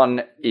 No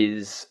one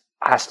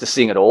has to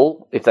sing at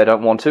all if they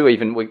don't want to.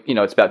 Even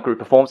it's about group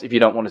performance. If you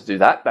don't want to do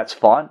that, that's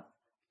fine.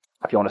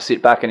 If you want to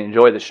sit back and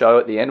enjoy the show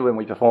at the end when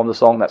we perform the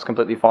song, that's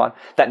completely fine.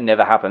 That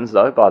never happens,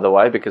 though, by the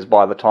way, because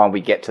by the time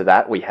we get to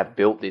that, we have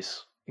built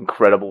this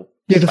incredible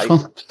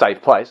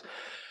safe place.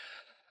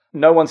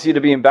 No one's here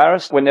to be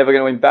embarrassed. We're never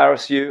going to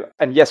embarrass you.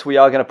 And yes, we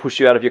are going to push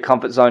you out of your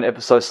comfort zone ever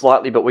so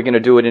slightly, but we're going to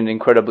do it in an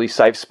incredibly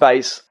safe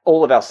space.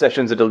 All of our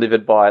sessions are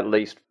delivered by at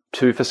least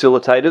 2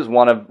 facilitators.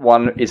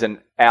 One is an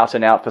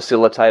out-and-out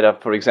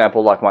facilitator, for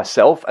example, like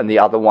myself, and the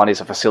other one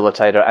is a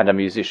facilitator and a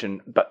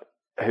musician, but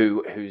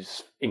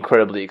who's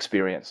incredibly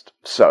experienced.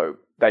 So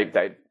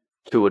they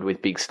toured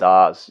with big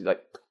stars,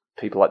 like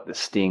people like the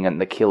Sting and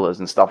the Killers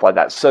and stuff like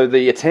that. So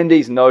the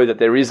attendees know that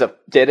there is a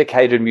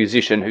dedicated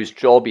musician whose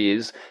job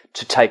is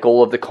to take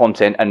all of the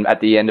content and at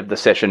the end of the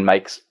session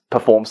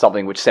perform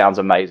something which sounds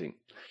amazing.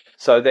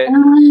 So that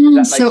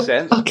makes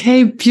sense.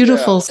 Okay,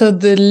 beautiful. Yeah. So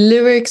the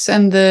lyrics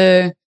and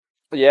the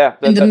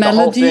melody, the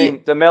whole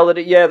thing, the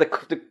melody,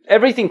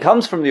 everything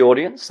comes from the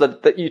audience.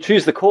 That you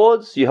choose the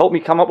chords, you help me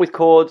come up with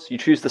chords, you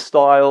choose the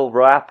style,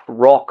 rap,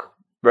 rock,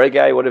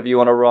 reggae, whatever you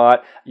want to write.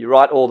 You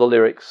write all the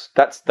lyrics.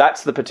 That's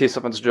the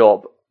participant's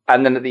job.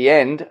 And then at the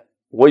end,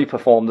 we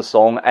perform the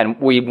song, and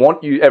we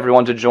want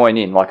everyone to join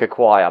in like a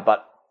choir.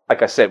 But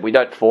like I said, we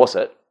don't force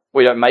it.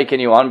 We don't make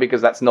anyone,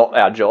 because that's not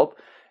our job,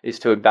 is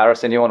to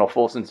embarrass anyone or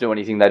force them to do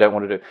anything they don't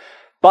want to do.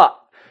 But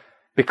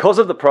because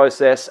of the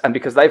process, and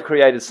because they've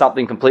created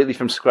something completely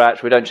from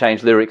scratch, we don't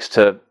change lyrics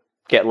to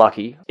get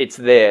lucky. It's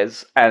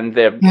theirs, and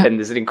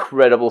there's an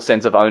incredible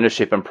sense of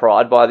ownership and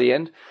pride by the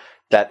end.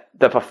 That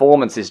the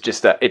performance is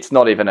it's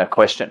not even a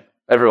question.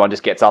 everyone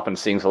just gets up and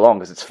sings along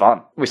because it's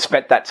fun. We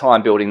spent that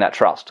time building that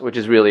trust, which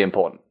is really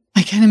important.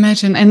 I can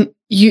imagine. And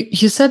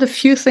you said a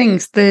few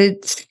things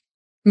that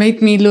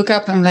made me look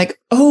up. I'm like,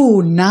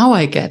 oh, now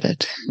I get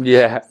it.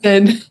 Yeah.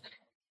 And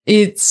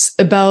it's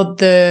about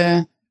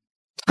the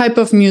type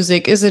of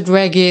music. Is it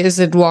reggae? Is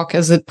it rock?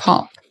 Is it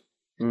pop?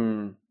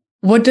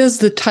 What does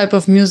the type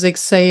of music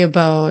say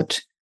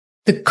about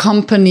the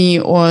company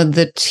or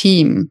the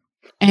team?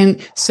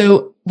 And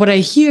so what I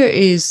hear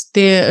is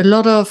there are a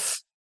lot of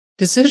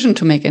decision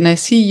to make. And I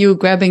see you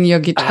grabbing your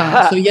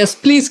guitar. So yes,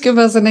 please give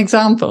us an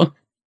example.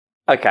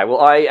 Okay,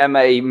 well, I am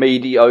a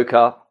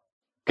mediocre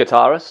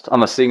guitarist.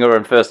 I'm a singer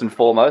and first and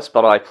foremost,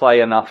 but I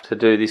play enough to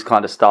do this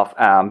kind of stuff.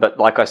 But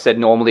like I said,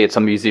 normally it's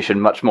a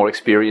musician much more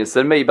experienced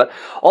than me. But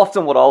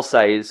often what I'll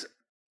say is,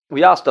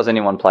 we ask, does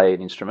anyone play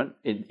an instrument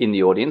in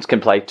the audience, can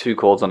play 2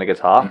 chords on a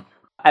guitar?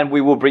 And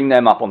we will bring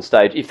them up on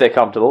stage if they're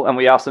comfortable, and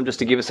we ask them just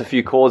to give us a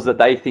few chords that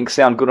they think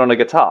sound good on a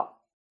guitar.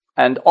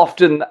 And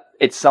often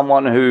it's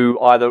someone who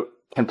either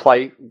can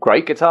play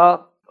great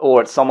guitar,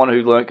 or it's someone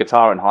who learnt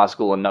guitar in high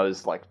school and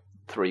knows like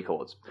 3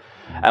 chords.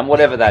 And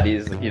whatever that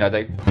is, they give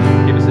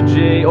us a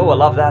G. Oh, I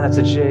love that. That's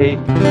a G.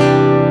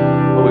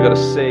 Oh, we got a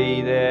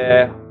C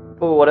there.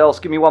 Oh, what else?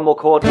 Give me one more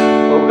chord.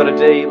 Oh, we got a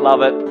D.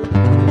 Love it.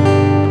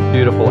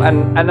 Beautiful.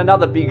 And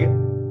another big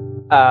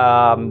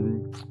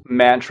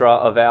mantra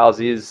of ours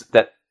is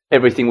that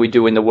everything we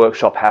do in the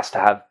workshop has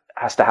to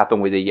happen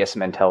with a yes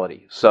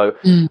mentality. So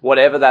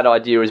whatever that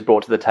idea is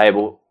brought to the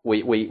table,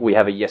 we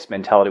have a yes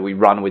mentality. We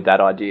run with that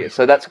idea.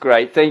 So that's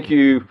great. Thank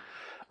you,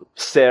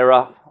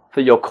 Sarah,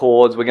 for your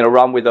chords. We're going to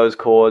run with those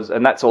chords,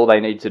 and that's all they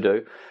need to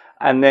do.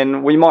 And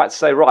then we might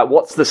say, right,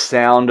 what's the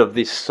sound of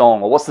this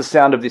song, or what's the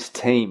sound of this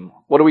team?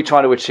 What are we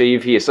trying to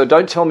achieve here? So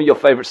don't tell me your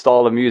favorite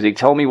style of music.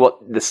 Tell me what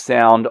the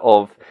sound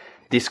of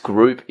this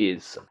group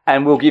is.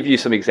 And we'll give you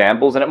some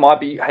examples. And it might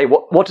be, hey,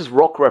 what does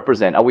rock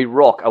represent? Are we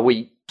rock? Are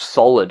we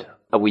solid?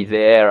 Are we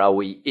there? Are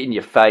we in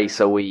your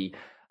face? Are we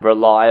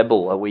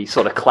reliable? Are we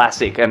sort of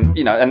classic? And,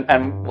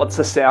 and what's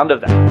the sound of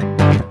that?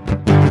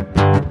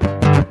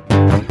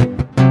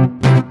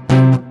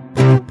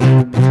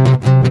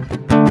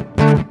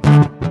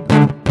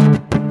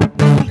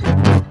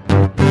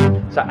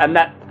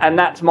 And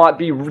that might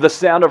be the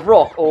sound of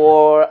rock.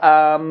 Or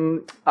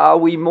are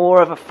we more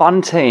of a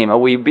fun team? Are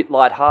we a bit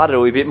lighthearted? Are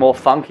we a bit more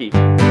funky?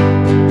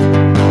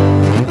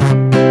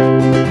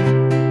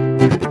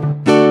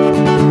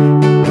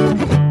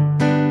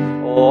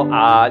 Or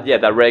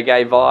the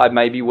reggae vibe.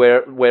 Maybe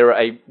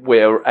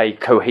we're a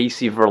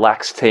cohesive,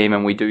 relaxed team,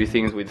 and we do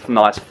things with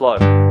nice flow.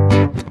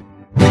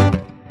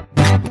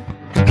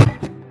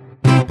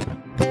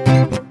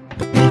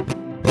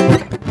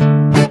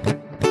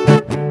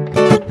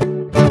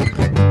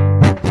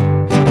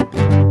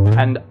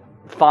 And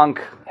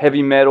funk,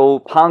 heavy metal,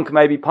 punk,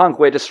 maybe punk.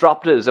 We're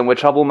disruptors and we're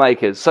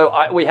troublemakers.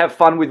 So we have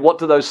fun with what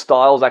do those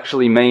styles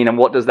actually mean, and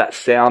what does that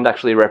sound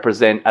actually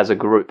represent as a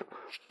group.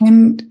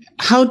 And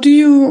how do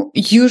you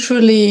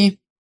usually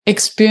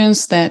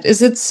experience that?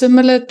 Is it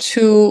similar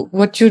to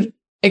what you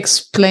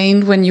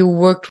explained when you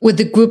worked with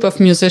a group of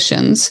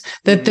musicians,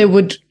 that they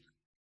would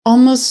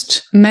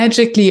almost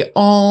magically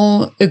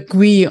all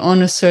agree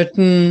on a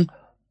certain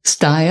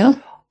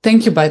style?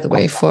 Thank you, by the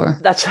way, for...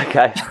 That's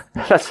okay.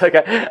 That's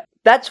okay.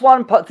 That's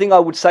one thing I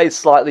would say is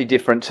slightly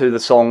different to the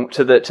song,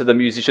 to the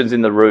musicians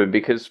in the room,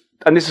 because,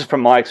 and this is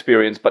from my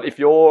experience, but if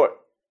you're,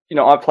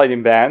 I've played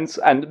in bands,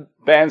 and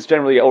bands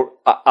generally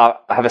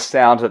have a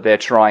sound that they're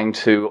trying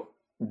to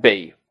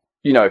be.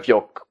 If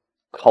you're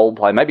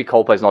Coldplay, maybe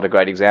Coldplay's not a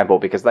great example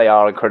because they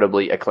are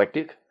incredibly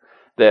eclectic.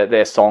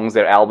 Their songs,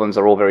 their albums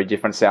are all very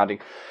different sounding.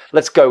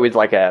 Let's go with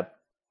like a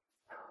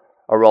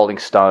Rolling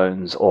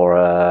Stones or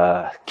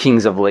a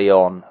Kings of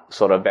Leon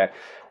sort of band.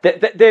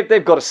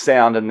 They've got a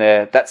sound in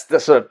there. That's the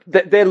sort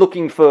of, they're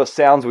looking for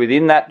sounds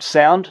within that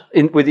sound,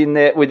 within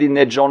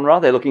their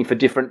genre. They're looking for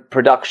different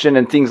production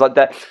and things like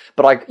that.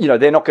 But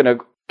they're not going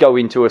to go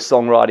into a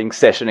songwriting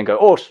session and go,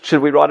 oh,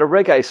 should we write a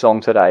reggae song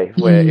today?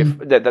 Where if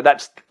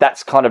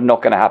that's kind of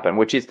not going to happen.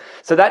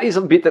 So that is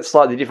a bit that's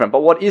slightly different.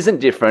 But what isn't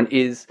different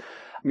is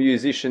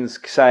musicians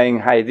saying,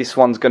 hey, this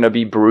one's going to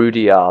be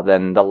broodier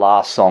than the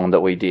last song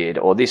that we did,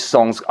 or this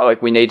song's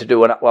like we need to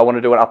do I want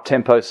to do an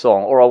up-tempo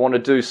song, or I want to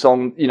do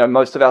song,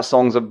 most of our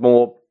songs are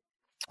more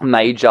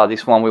major.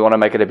 This one we want to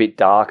make it a bit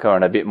darker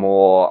and a bit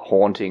more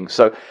haunting.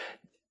 So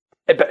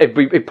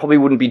it probably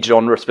wouldn't be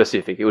genre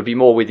specific. It would be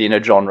more within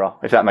a genre,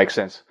 if that makes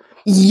sense.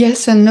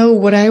 Yes and no.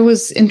 What I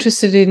was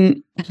interested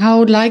in,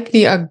 how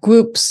likely are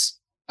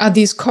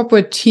these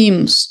corporate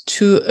teams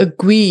to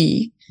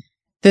agree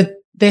that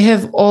they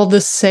have all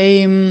the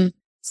same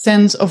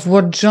sense of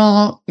what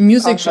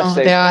music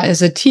genre they are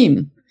as a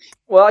team?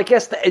 Well, I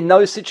guess that in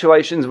those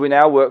situations, in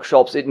our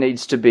workshops, it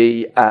needs to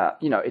be,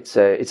 it's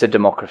a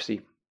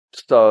democracy.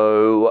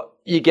 So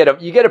you get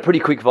a pretty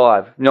quick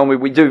vibe. Normally,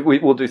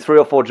 we'll do 3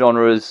 or 4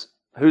 genres.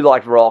 Who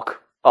like rock?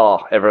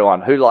 Oh,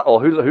 everyone. Who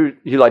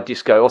like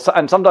disco?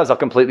 And sometimes I'll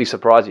completely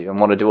surprise you and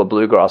want to do a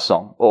bluegrass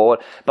song.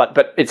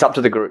 But it's up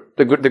to the group.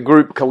 The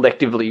group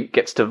collectively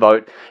gets to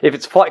vote. If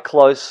it's quite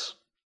close,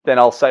 then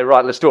I'll say,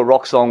 right, let's do a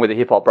rock song with a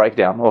hip hop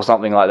breakdown or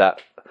something like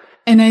that.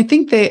 And I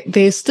think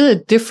there's still a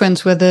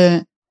difference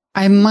whether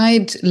I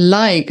might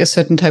like a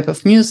certain type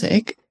of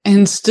music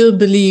and still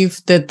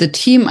believe that the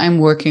team I'm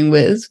working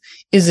with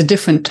is a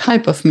different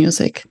type of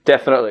music.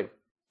 Definitely.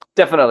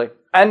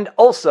 And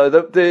also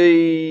don't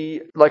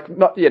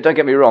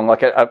get me wrong,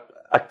 like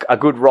a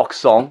good rock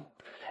song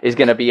is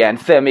going to be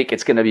anthemic.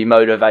 It's going to be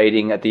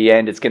motivating at the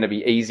end. It's going to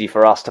be easy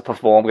for us to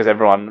perform because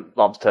everyone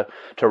loves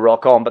to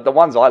rock on. But the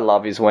ones I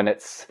love is when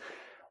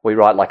we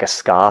write like a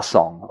ska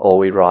song, or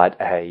we write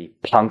a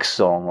punk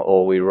song,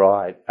 or we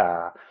write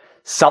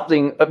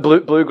something.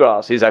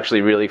 Bluegrass is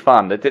actually really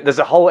fun. There's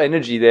a whole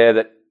energy there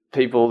that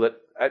people that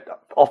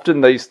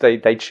often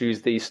they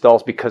choose these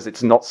styles because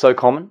it's not so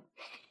common.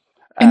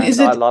 And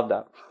I love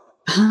that.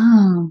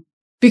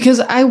 Because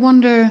I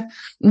wonder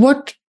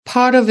what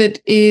part of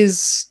it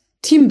is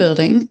team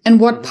building and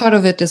what part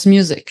of it is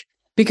music.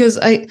 Because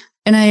I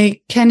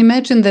can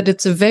imagine that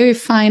it's a very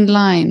fine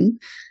line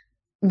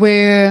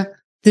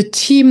where the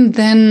team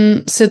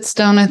then sits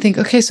down and think,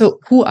 okay, so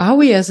who are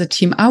we as a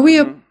team? Are we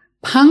a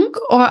punk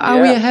or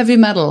are we a heavy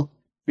metal?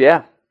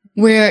 Yeah.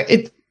 Where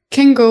it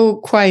can go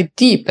quite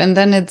deep, and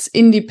then it's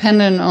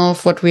independent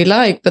of what we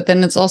like, but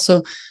then it's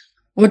also,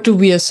 what do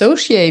we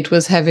associate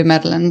with heavy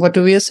metal and what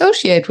do we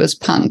associate with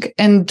punk?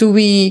 And do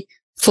we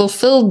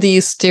fulfill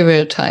these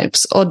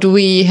stereotypes, or do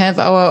we have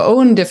our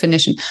own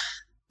definition?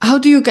 How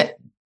do you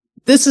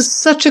this is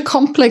such a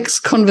complex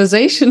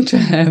conversation to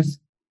have.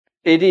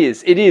 It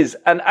is.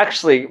 And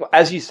actually,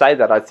 as you say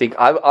that, I think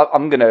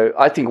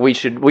I think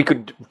we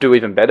could do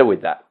even better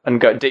with that and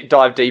go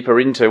dive deeper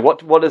into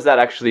what does that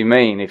actually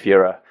mean if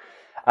you're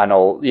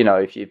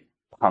if you're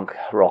punk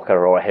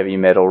rocker or a heavy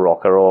metal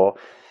rocker, or,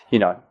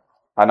 and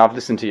I've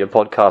listened to your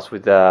podcast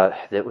with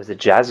there was a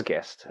jazz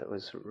guest,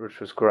 which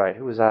was great.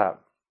 Who was that?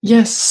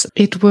 Yes,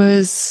 it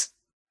was.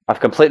 I've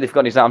completely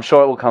forgotten his name. I'm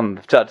sure it will come.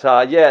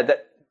 Yeah,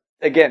 that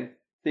again.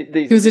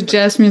 He was a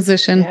jazz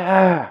musician.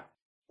 Yeah, you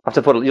have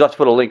to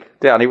put a link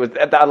down.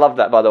 I love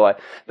that, by the way,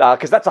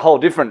 because that's a whole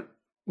different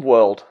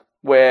world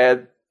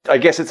where I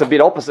guess it's a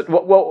bit opposite.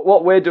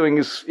 What we're doing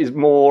is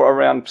more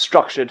around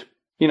structured,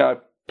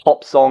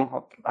 pop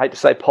song. I hate to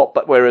say pop,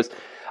 but whereas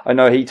I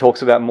know he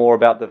talks more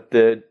about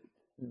the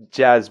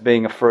jazz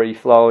being a free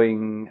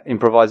flowing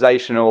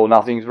improvisational.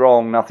 Nothing's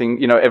wrong.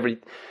 Nothing. Every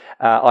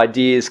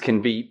ideas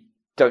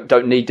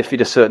don't need to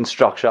fit a certain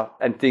structure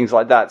and things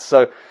like that.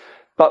 So,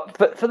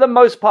 but for the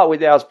most part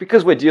with ours,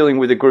 because we're dealing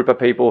with a group of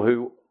people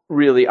who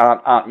really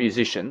aren't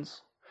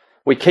musicians,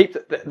 we keep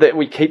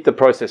the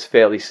process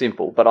fairly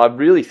simple. But I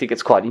really think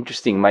it's quite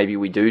interesting. Maybe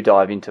we do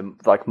dive into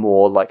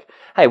more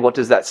hey, what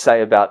does that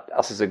say about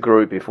us as a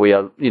group if we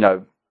are,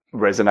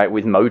 resonate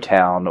with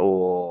Motown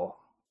or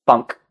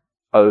funk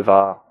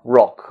over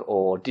rock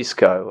or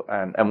disco,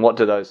 and what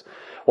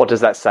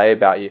does that say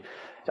about you?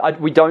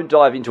 We don't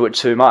dive into it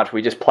too much.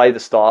 We just play the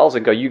styles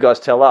and go, you guys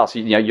tell us.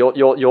 You're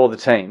the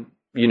team.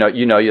 You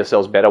know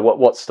yourselves better.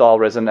 What style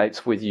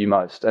resonates with you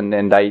most? And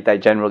then they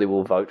generally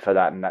will vote for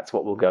that, and that's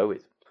what we'll go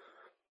with.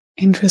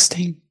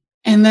 Interesting.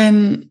 And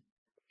then,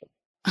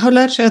 how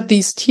large are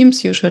these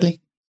teams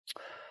usually?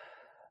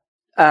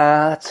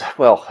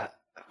 Anywhere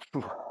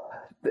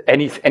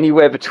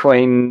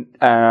between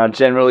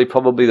generally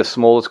probably the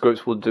smallest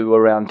groups will do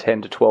around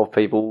 10 to 12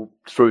 people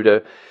through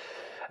to.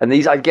 And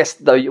these, I guess,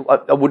 though,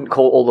 I wouldn't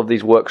call all of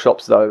these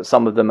workshops, though.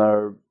 Some of them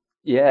are,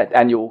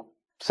 annual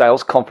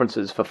sales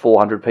conferences for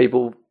 400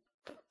 people,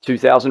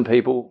 2,000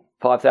 people,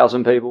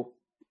 5,000 people.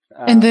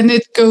 And then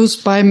it goes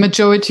by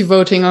majority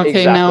voting. Okay,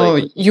 exactly. Now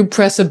you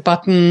press a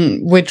button,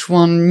 which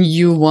one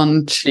you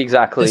want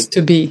this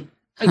to be.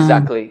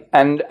 Exactly.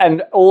 And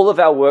all of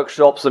our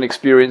workshops and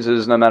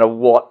experiences, no matter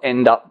what,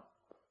 end up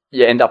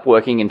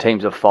working in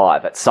teams of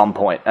 5 at some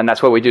point. And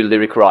that's where we do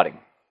lyric writing.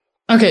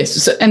 Okay,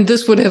 and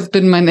this would have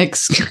been my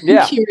next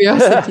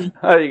curiosity.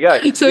 There you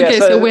go.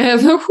 So we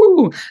have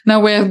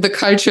now we have the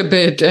culture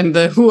bit and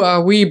the who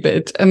are we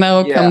bit, and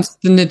now comes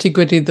the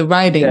nitty-gritty, the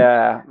writing.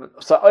 Yeah.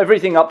 So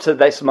everything up to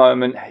this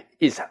moment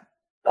is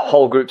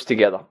whole groups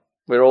together.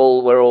 We're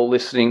all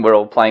listening, we're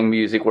all playing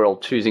music, we're all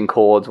choosing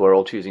chords, we're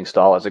all choosing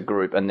style as a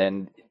group, and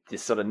then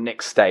this sort of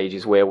next stage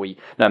is where we,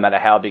 no matter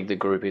how big the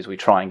group is, we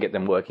try and get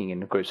them working in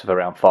groups of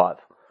around 5.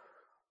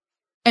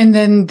 And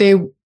then they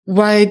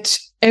write.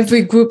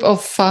 Every group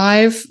of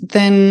 5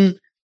 then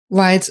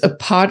writes a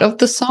part of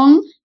the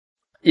song?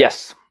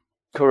 Yes,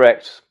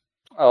 correct.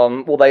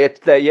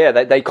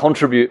 They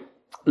contribute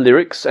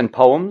lyrics and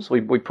poems.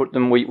 We put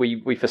them.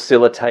 We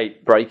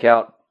facilitate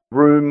breakout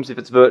rooms if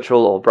it's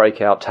virtual, or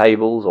breakout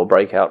tables, or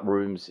breakout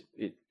rooms,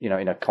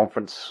 in a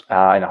conference,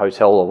 in a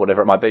hotel, or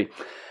whatever it might be.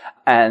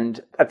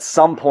 And at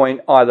some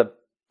point,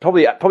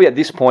 probably at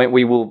this point,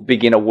 we will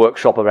begin a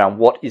workshop around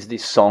what is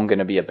this song going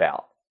to be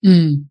about.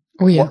 Mm.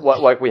 Oh, yeah.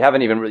 We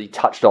haven't even really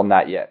touched on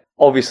that yet.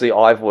 Obviously,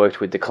 I've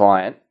worked with the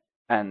client,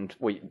 and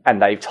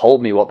they've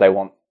told me what they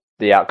want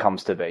the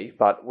outcomes to be.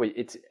 But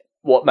it's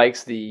what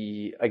makes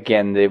the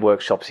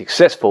workshop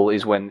successful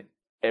is when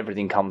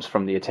everything comes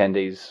from the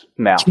attendees'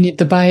 mouth. You need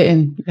the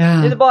buy-in. Yeah.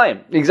 You need the buy-in,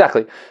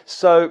 exactly.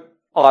 So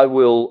I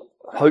will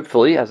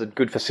hopefully, as a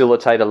good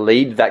facilitator,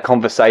 lead that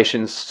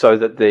conversation so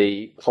that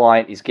the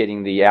client is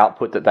getting the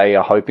output that they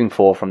are hoping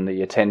for from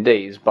the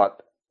attendees. But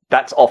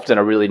that's often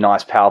a really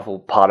nice, powerful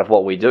part of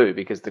what we do,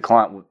 because the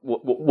client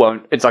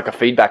won't, it's like a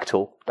feedback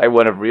tool. They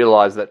won't have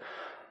realized that,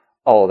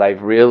 oh,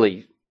 they've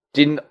really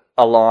didn't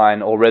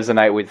align or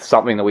resonate with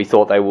something that we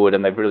thought they would,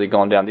 and they've really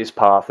gone down this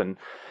path. And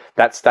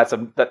that's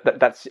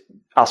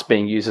us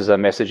being used as a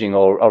messaging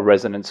or a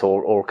resonance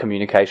or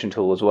communication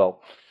tool as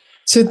well.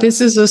 So this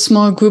is a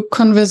small group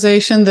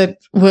conversation that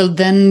will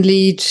then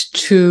lead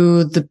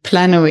to the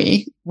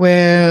plenary,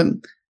 where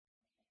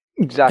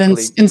exactly then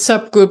in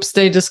subgroups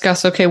they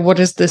discuss, okay, what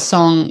is this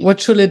song? What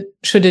should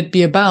it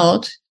be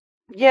about?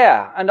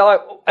 Yeah,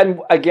 and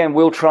again,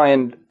 we'll try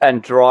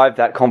and drive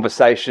that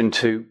conversation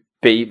to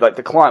be like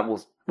the client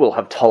will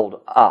have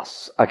told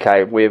us,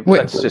 okay,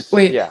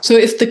 So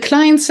if the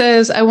client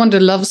says, I want a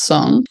love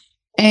song,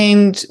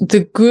 and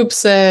the group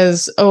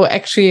says, oh,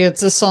 actually,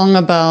 it's a song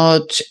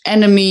about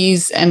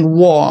enemies and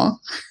war.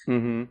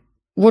 Mm-hmm.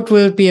 What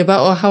will it be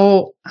about?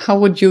 Or how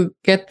would you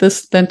get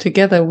this then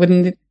together?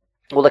 Wouldn't it?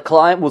 Well, the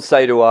client will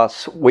say to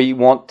us, we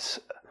want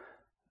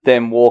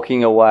them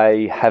walking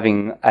away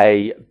having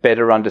a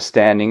better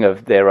understanding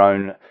of their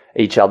own,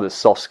 each other's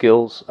soft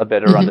skills, a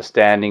better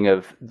understanding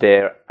of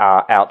their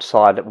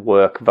outside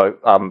work,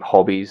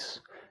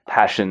 hobbies,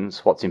 passions,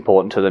 what's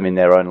important to them in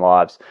their own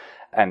lives.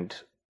 And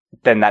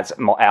then that's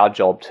our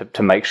job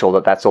to make sure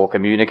that that's all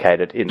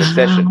communicated in the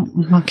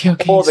session. Okay.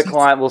 Or the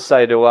client will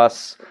say to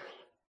us,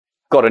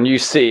 got a new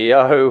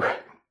CEO,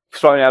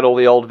 thrown out all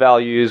the old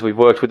values. We've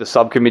worked with a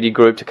subcommittee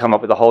group to come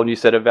up with a whole new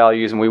set of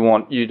values, and we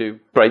want you to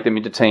break them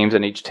into teams,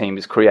 and each team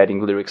is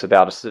creating lyrics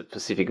about a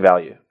specific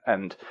value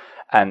and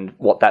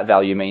what that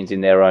value means in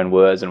their own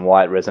words and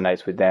why it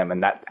resonates with them.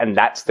 And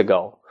that's the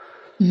goal.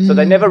 So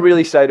they never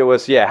really say to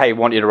us, yeah, hey,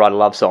 want you to write a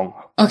love song.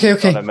 Okay. You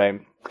know what I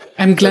mean?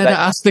 I'm glad I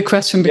asked the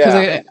question,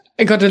 because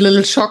I got a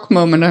little shock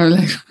moment. I was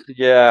like,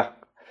 yeah.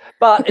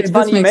 But it's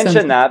funny you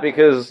mention that,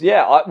 because,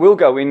 we'll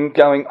go in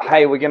going,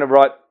 hey, we're going to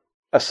write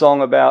a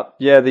song about,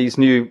 these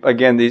new,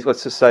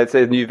 let's just say it's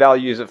their new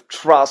values of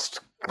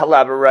trust,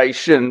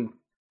 collaboration,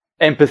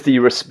 empathy,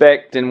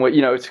 respect, and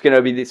it's going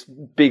to be this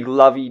big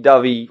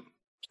lovey-dovey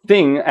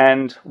thing.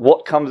 And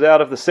what comes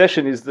out of the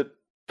session is that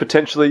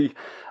potentially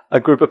a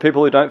group of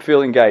people who don't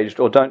feel engaged,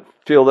 or don't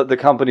feel that the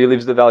company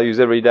lives the values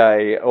every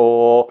day,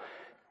 or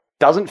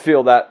doesn't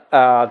feel that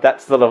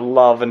sort of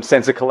love and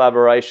sense of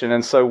collaboration.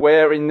 And so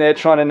we're in there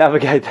trying to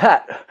navigate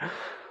that.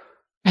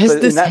 Has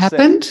this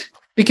happened?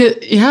 Because,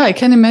 I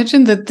can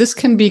imagine that this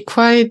can be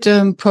quite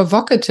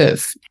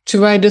provocative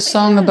to write a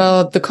song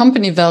about the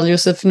company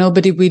values if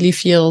nobody really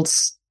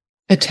feels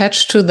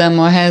attached to them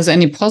or has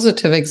any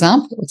positive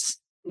examples.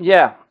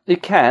 Yeah,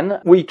 it can.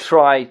 We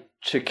try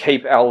to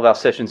keep all of our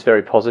sessions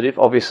very positive,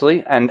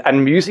 obviously,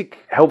 and music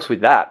helps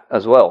with that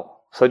as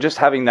well. So just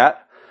having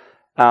that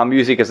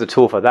music as a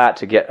tool for that,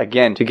 to get the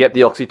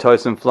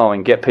oxytocin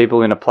flowing, get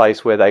people in a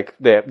place where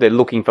they're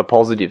looking for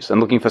positives and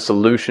looking for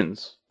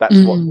solutions. That's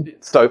what.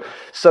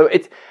 So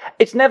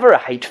it's never a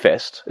hate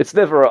fest. It's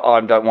never I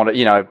don't want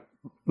to.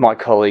 My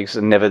colleagues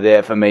are never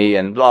there for me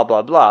and blah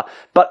blah blah.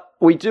 But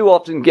we do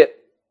often get.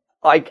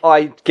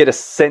 I get a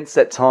sense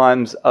at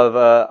times of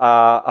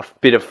a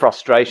bit of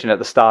frustration at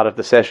the start of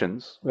the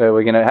sessions, where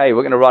we're going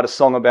to write a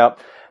song about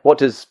what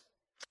does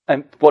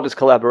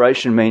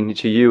collaboration mean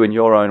to you in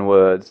your own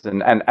words,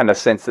 and a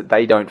sense that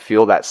they don't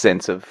feel that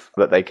sense of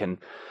that they can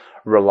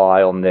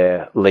rely on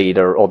their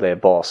leader or their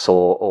boss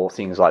or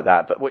things like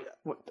that. But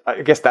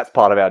I guess that's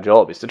part of our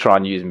job, is to try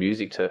and use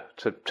music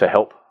to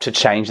help to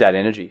change that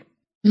energy.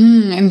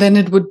 And then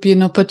it would be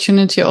an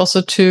opportunity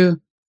also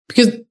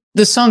because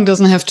the song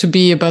doesn't have to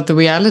be about the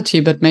reality,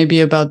 but maybe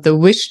about the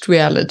wished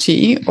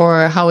reality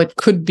or how it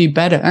could be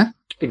better.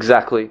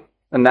 Exactly.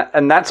 And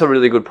that's a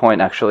really good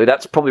point, actually.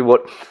 That's probably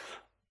what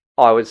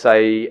I would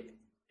say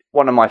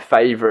one of my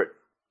favorite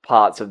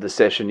parts of the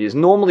session is.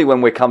 Normally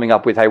when we're coming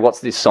up with, hey, what's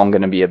this song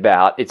going to be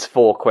about? It's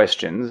 4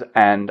 questions.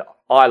 And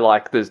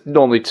there's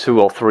normally 2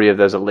 or 3 of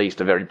those at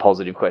least are very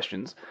positive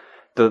questions.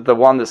 The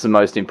one that's the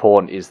most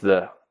important is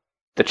the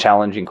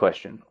challenging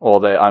question,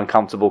 or the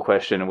uncomfortable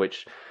question,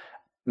 which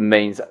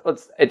means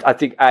I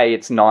think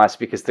it's nice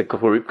because the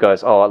group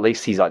goes, oh, at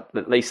least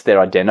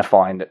they're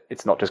identifying that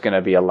it's not just going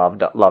to be a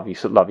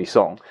lovey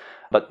song.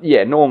 But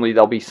normally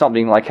there'll be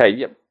something like,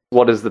 hey,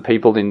 what does the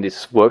people in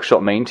this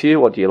workshop mean to you?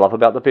 What do you love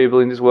about the people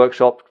in this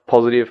workshop?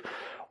 Positive.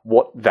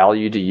 What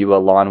value do you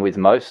align with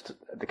most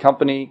at the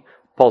company?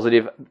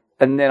 Positive.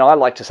 And then I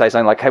like to say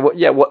something like, hey,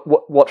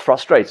 what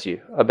frustrates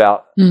you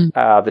about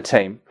the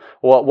team?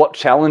 What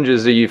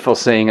challenges are you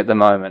foreseeing at the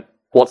moment?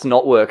 What's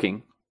not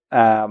working?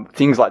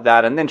 Things like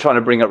that, and then trying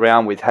to bring it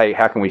around with, hey,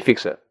 how can we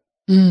fix it?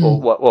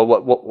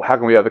 Or how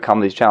can we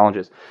overcome these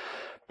challenges?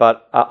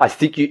 But I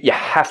think you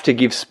have to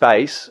give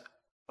space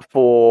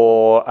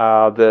for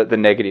the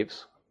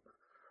negatives,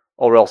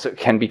 or else it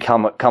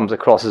comes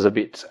across as a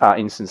bit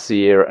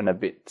insincere and a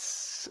bit,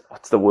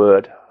 what's the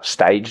word?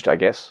 Staged, I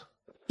guess.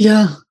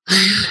 Yeah.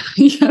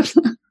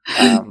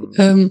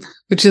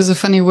 Which is a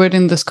funny word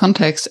in this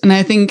context, and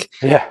I think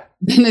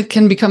then it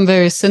can become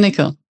very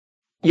cynical.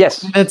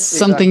 Yes. That's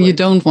something you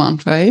don't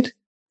want, right?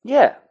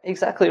 Yeah,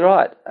 exactly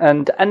right.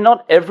 And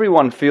not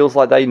everyone feels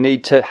like they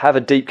need to have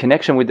a deep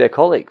connection with their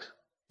colleagues.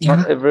 Yeah,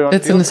 not everyone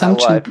that's feels an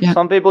assumption. that way. Yeah.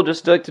 Some people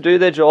just like to do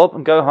their job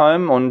and go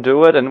home and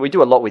do it. And we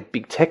do a lot with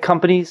big tech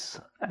companies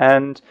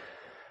and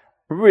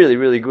really,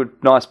 really good,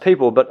 nice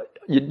people. But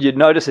you'd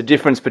notice a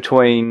difference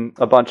between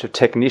a bunch of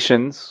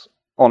technicians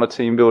on a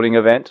team building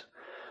event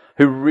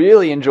who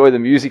really enjoy the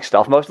music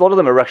stuff. A lot of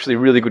them are actually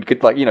really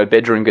good, like,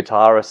 bedroom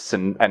guitarists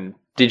and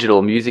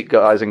digital music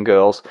guys and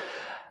girls.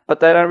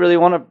 But they don't really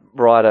want to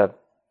write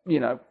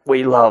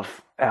we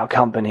love our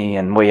company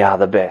and we are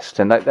the best.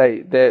 And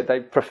they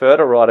prefer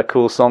to write a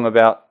cool song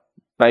about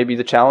maybe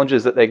the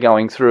challenges that they're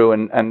going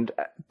through.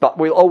 But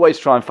we'll always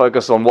try and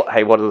focus on what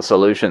are the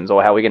solutions,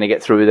 or how we're going to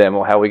get through them,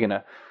 or how we're going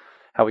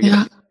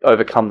to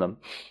overcome them.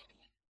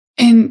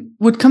 And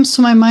what comes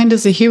to my mind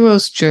is a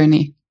hero's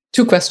journey.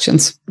 2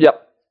 questions.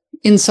 Yep.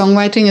 In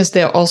songwriting, is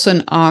there also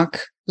an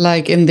arc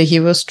like in the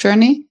hero's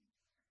journey?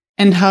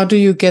 And how do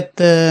you get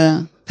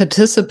the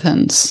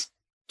participants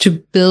to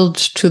build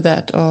to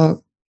that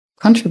or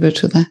contribute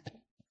to that?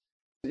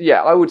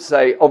 Yeah, I would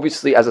say,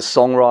 obviously, as a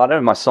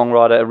songwriter, my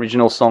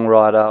original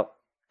songwriter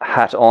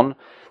hat on,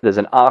 there's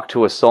an arc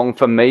to a song.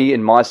 For me,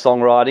 in my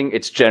songwriting,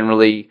 it's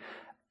generally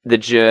the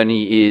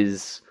journey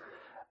is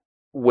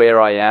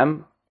where I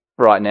am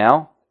right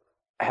now,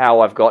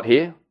 how I've got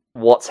here,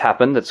 what's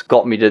happened that's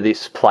got me to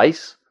this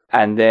place,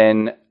 and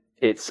then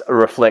it's a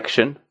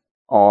reflection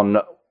on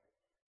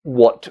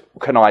what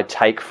can I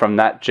take from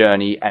that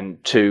journey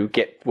and to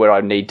get where I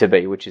need to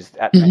be, which is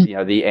at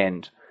the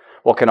end.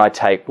 What can I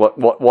take?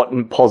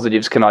 What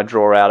positives can I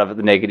draw out of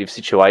the negative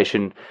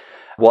situation?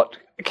 What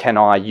can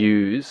I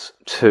use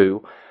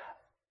to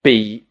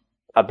be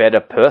a better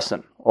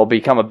person or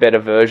become a better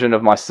version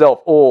of myself,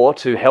 or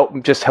to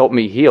help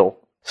me heal?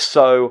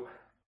 So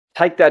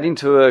take that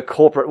into a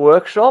corporate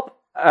workshop.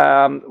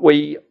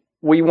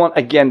 We want,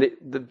 again,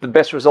 the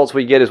best results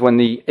we get is when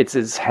it's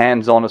as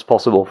hands-on as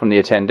possible from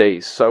the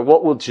attendees. So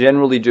what we'll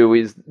generally do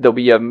is there'll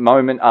be a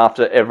moment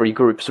after every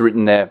group's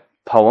written their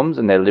poems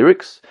and their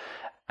lyrics,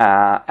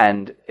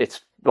 and it's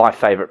my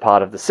favorite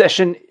part of the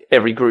session.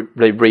 Every group,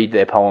 they read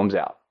their poems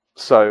out.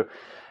 So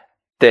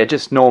they're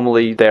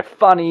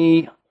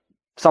funny,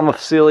 some are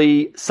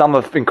silly, some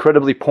are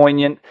incredibly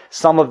poignant,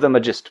 some of them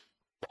are just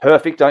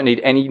perfect, don't need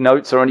any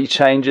notes or any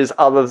changes.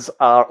 Others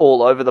are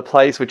all over the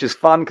place, which is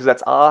fun because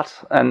that's art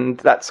and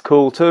that's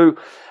cool too.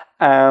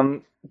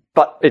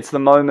 But it's the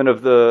moment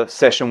of the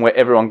session where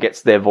everyone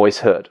gets their voice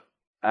heard.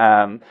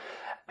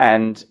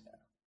 And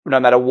no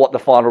matter what the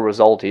final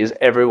result is,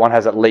 everyone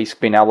has at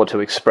least been able to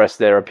express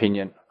their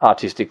opinion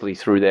artistically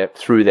through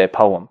their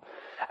poem.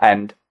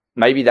 And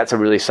maybe that's a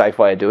really safe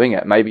way of doing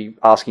it. Maybe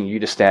asking you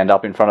to stand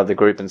up in front of the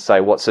group and say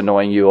what's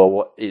annoying you or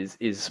what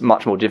is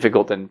much more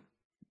difficult than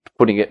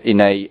putting it in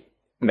a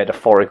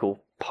metaphorical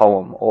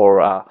poem,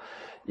 or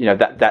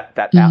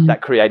that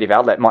creative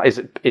outlet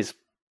is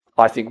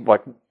I think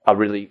like a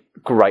really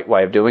great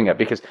way of doing it,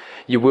 because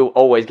you will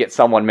always get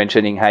someone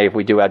mentioning, hey, if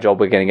we do our job,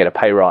 we're going to get a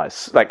pay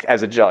rise, like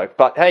as a joke.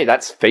 But hey,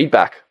 that's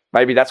feedback.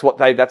 Maybe that's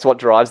what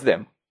drives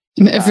them.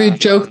 In every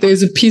joke,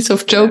 there's a piece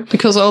of joke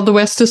because all the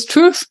rest is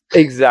truth.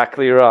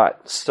 Exactly right.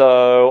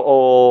 So,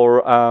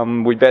 or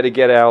we better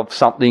get our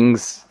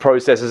something's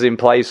processes in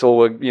place,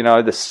 or the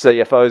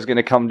CFO is going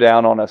to come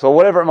down on us, or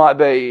whatever it might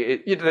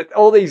be.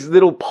 All these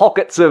little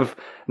pockets of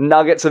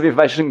nuggets of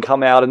information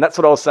come out, and that's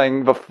what I was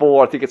saying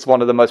before. I think it's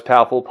one of the most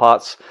powerful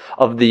parts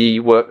of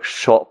the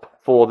workshop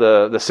for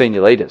the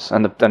senior leaders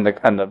and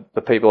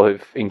the people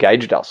who've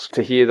engaged us,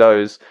 to hear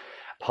those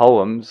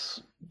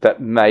poems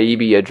that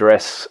maybe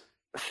address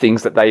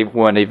things that they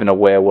weren't even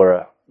aware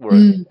were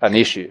an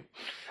issue.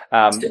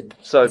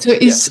 So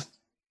is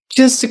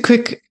just a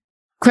quick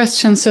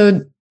question.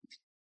 So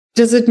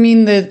does it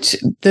mean that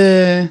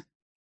the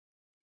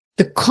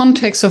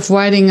context of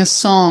writing a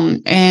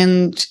song,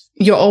 and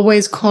you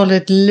always call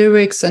it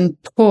lyrics and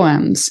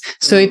poems,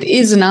 so it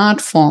is an art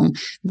form,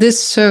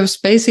 this serves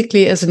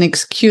basically as an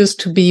excuse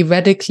to be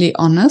radically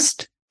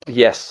honest?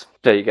 Yes,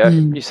 there you go.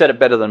 You said it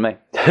better than me.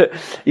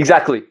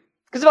 Exactly.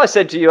 Because if I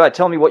said to you, hey,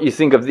 tell me what you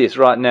think of this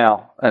right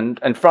now, and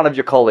in front of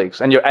your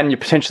colleagues and your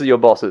potentially your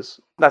bosses,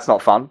 that's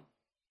not fun.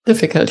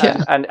 Difficult,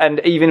 yeah.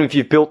 And even if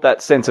you've built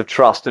that sense of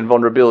trust and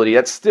vulnerability,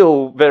 that's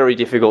still very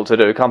difficult to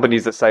do.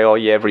 Companies that say, oh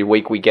yeah, every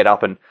week we get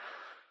up and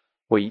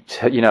we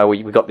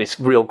got this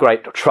real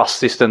great trust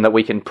system that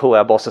we can pull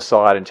our boss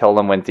aside and tell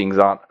them when things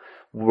aren't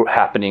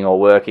happening or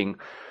working.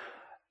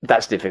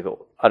 That's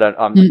difficult. I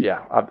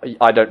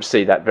don't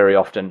see that very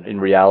often in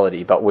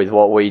reality. But with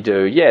what we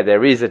do,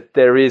 there is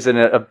an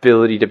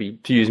ability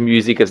to use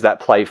music as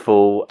that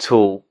playful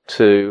tool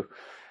to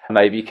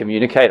maybe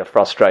communicate a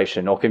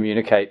frustration or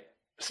communicate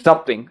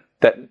something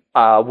that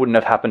wouldn't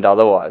have happened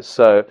otherwise.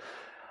 So,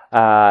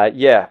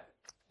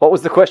 what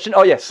was the question?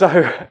 Oh, yeah. So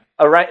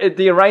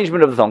the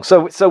arrangement of the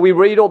song. So we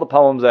read all the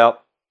poems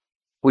out.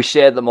 We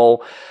share them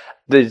all.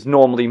 There's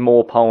normally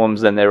more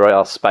poems than there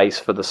are space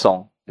for the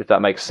song, if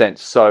that makes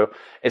sense. So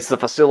it's the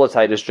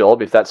facilitator's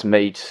job, if that's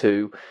me,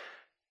 to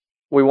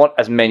we want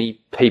as many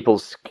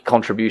people's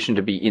contribution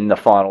to be in the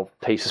final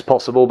piece as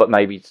possible, but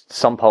maybe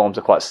some poems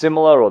are quite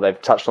similar or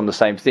they've touched on the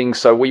same thing.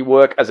 So we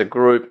work as a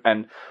group,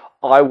 and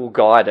I will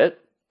guide it,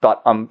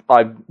 but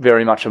I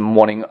very much am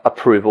wanting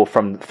approval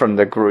from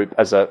the group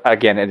as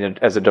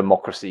a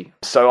democracy.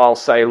 So I'll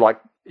say, like,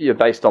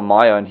 based on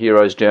my own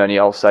hero's journey,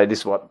 I'll say this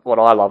is what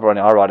I love when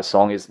I write a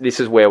song is this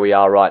is where we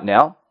are right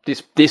now.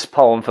 This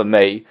poem for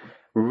me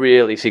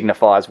really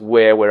signifies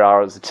where we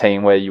are as a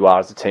team, where you are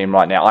as a team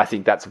right now. I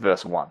think that's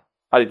verse 1.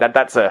 I think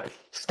that's a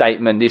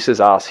statement. This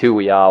is us, who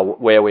we are,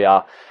 where we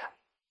are.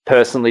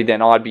 Personally,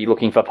 then I'd be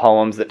looking for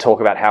poems that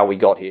talk about how we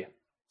got here.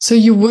 So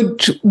you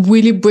would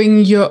really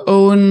bring your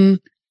own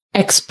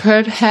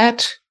expert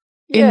hat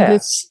in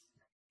this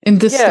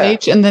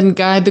stage, and then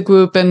guide the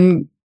group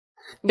and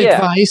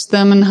advise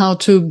them on how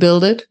to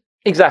build it.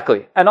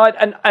 Exactly, and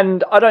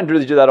I don't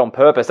really do that on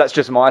purpose. That's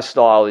just my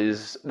style.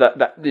 Is that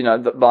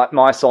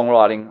my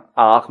songwriting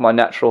arc, my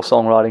natural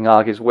songwriting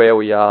arc, is where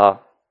we are,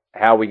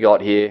 how we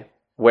got here,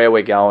 where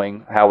we're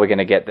going, how we're going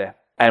to get there,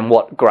 and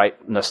what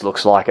greatness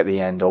looks like at the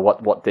end, or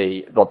what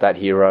that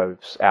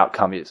hero's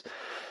outcome is.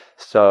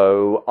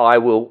 So I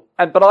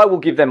will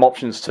give them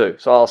options too.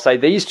 So I'll say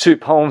these two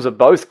poems are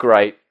both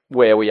great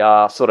where we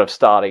are sort of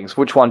startings.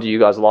 Which one do you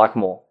guys like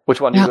more? Which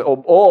one do you,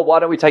 or why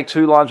don't we take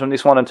 2 lines from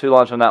this one and 2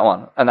 lines from that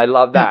one? And they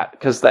love that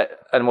because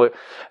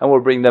we'll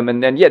bring them.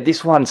 And then,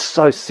 this one's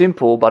so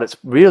simple, but it's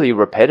really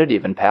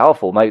repetitive and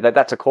powerful. Maybe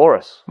that's a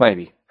chorus.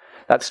 Maybe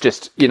that's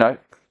just,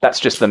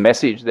 that's just the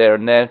message there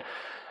and then.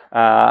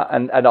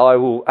 And I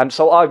will, and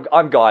so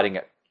I'm guiding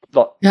it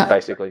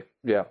basically.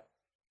 Yeah.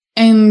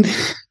 And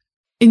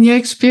in your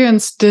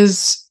experience,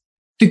 does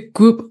the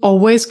group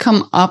always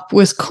come up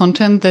with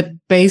content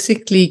that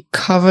basically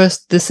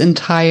covers this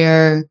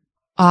entire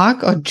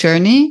arc or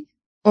journey?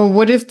 Or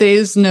what if there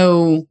is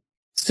no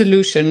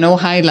solution, no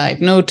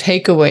highlight, no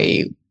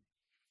takeaway?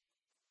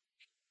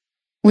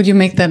 Would you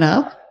make that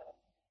up?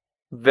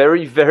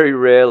 Very, very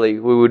rarely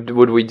would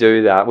we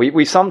do that.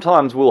 We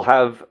sometimes will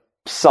have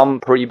some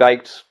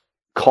pre-baked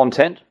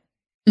content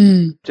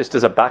just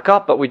as a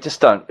backup, but we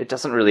just don't. It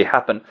doesn't really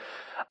happen.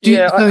 Do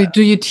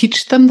you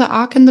teach them the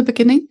arc in the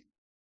beginning?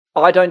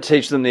 I don't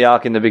teach them the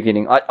arc in the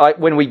beginning. I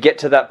when we get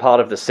to that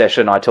part of the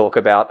session, I talk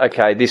about,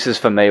 okay, this is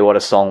for me what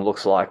a song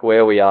looks like,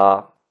 where we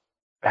are,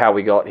 how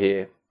we got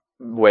here,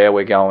 where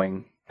we're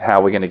going, how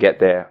we're going to get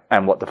there,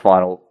 and what the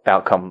final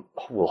outcome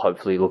will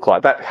hopefully look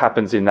like. That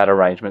happens in that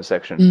arrangement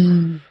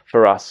section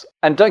for us.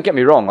 And don't get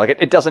me wrong, like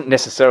it doesn't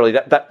necessarily,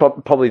 that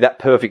probably that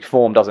perfect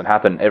form doesn't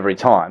happen every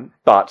time,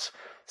 but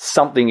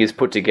something is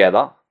put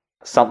together,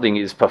 something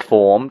is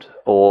performed,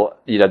 or,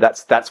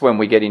 that's when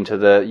we get into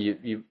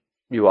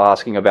you were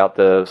asking about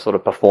the sort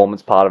of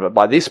performance part of it.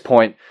 By this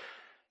point,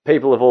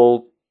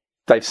 people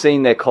they've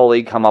seen their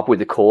colleague come up with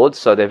the chords,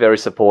 so they're very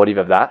supportive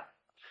of that.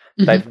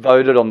 Mm-hmm. They've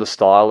voted on the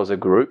style as a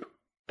group.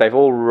 They've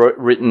all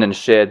written and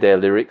shared their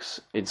lyrics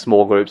in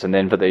small groups and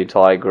then for the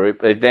entire group.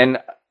 They've then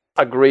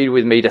agreed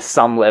with me to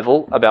some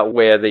level about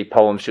where the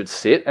poem should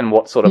sit and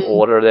what sort of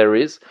order there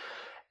is.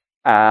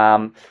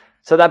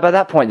 So that by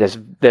that point,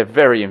 they're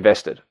very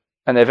invested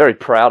and they're very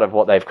proud of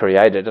what they've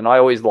created. And I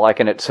always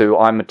liken it to,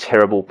 I'm a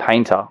terrible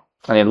painter.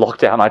 And in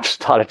lockdown, I just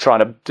started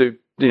trying to do,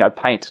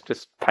 paint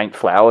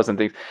flowers and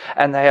things.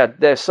 And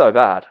they're so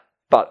bad.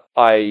 But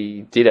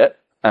I did it,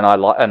 and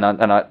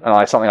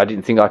I something I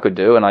didn't think I could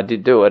do, and I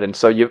did do it. And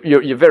so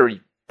you're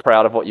very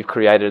proud of what you've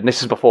created. And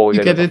this is before we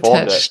get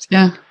performed it.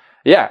 Yeah.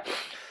 Yeah.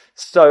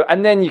 So,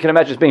 and then you can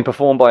imagine it's being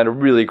performed by a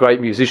really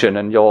great musician,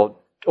 and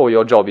all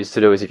your job is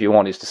to do is, if you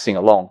want, is to sing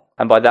along.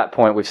 And by that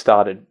point, we've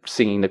started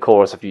singing the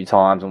chorus a few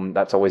times, and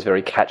that's always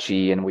very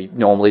catchy. And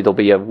there'll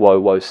be a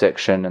whoa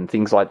section and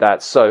things like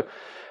that. So,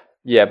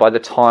 by the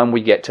time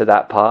we get to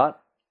that part,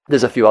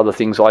 there's a few other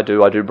things I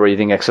do. I do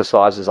breathing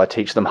exercises. I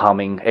teach them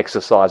humming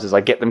exercises. I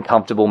get them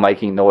comfortable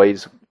making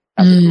noise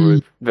as a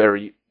group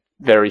very,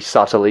 very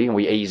subtly, and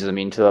we ease them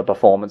into the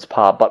performance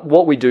part. But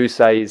what we do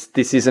say is,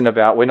 this isn't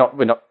about,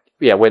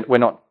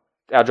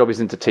 our job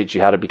isn't to teach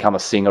you how to become a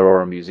singer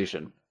or a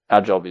musician.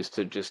 Our job is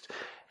to just,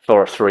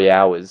 for 3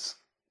 hours,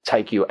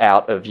 take you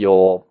out of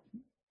your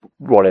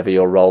whatever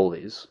your role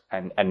is,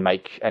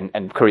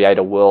 and create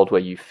a world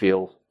where you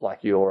feel like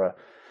you're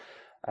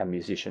a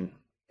musician.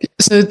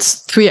 So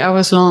it's 3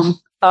 hours long.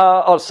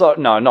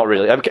 No, not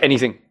really.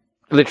 Anything,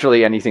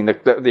 literally anything.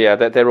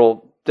 They're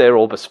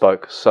all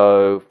bespoke.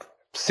 So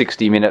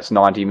 60 minutes,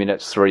 90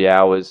 minutes, 3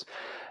 hours.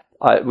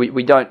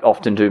 We don't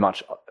often do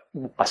much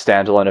a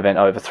standalone event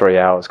over 3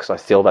 hours, because I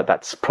feel that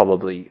that's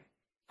probably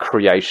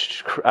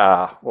creatively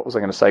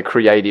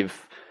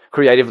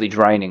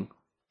draining.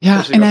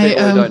 Yeah, and I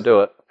don't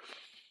do it.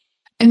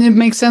 And it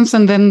makes sense.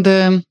 And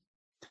then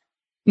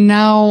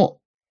now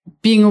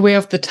being aware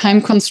of the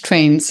time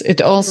constraints,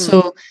 it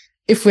also,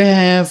 if we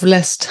have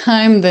less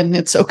time, then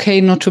it's okay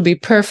not to be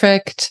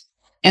perfect.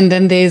 And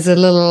then there's a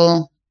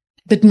little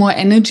bit more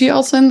energy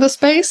also in the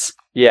space.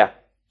 Yeah,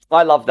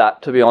 I love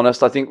that, to be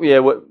honest. I think,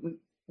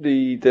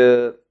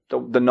 the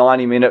the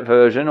 90-minute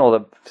version or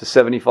the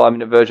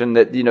 75-minute version,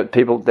 that, you know,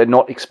 people, they're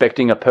not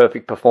expecting a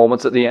perfect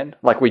performance at the end.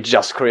 Like, we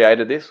just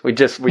created this. We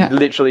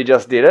literally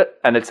just did it,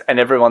 and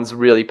everyone's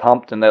really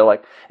pumped and they're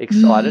like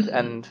excited.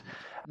 And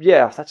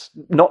yeah, that's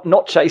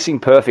not chasing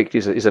perfect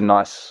is a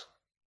nice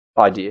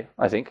idea,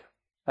 I think.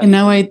 And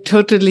now I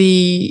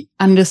totally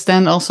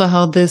understand also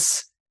how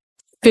this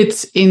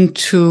fits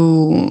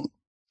into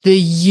the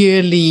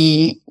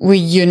yearly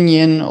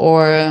reunion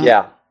or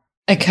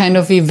a kind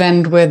of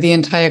event where the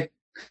entire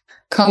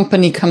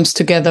company comes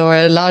together, or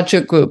a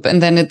larger group,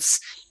 and then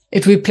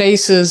it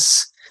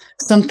replaces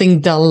something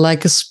dull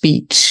like a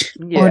speech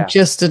or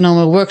just a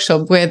normal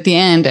workshop, where at the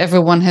end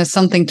everyone has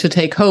something to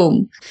take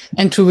home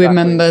and to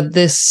remember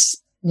this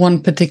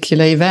one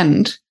particular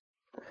event.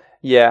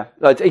 Yeah,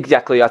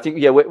 exactly. I think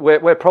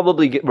we're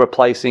probably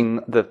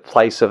replacing the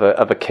place of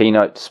a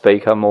keynote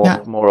speaker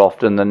more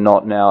often than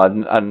not now,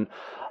 and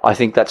I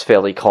think that's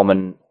fairly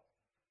commonly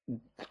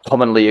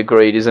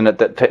agreed, isn't it?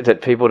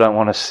 That people don't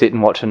want to sit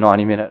and watch a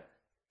 90-minute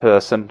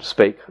person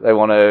speak. They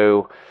want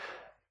to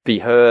be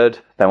heard.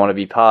 They want to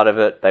be part of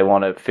it. They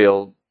want to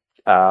feel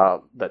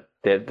that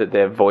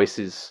their voice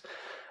is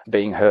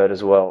being heard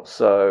as well.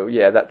 So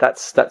yeah,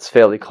 that's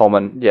fairly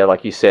common. Yeah,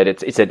 like you said,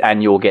 it's an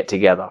annual get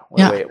together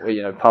where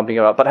we're pumping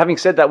it up. But having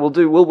said that,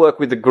 we'll work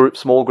with the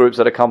small groups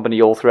at a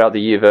company all throughout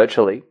the year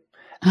virtually,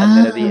 and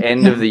then at the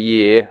end of the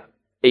year,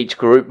 each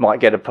group might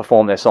get to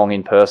perform their song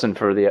in person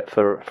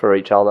for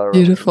each other.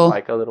 Beautiful.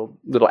 Like a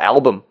little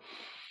album.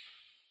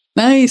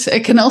 Nice. I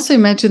can also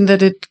imagine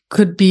that it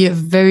could be a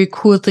very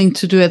cool thing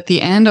to do at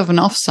the end of an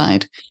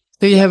offsite.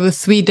 So you have a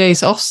 3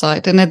 days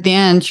offsite, and at the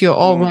end you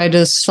all write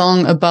a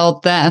song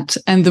about that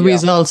and the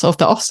results of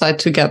the offsite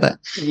together.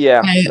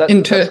 Yeah,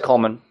 that's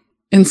common.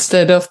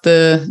 Instead of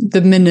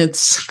the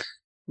minutes.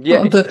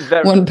 Yeah,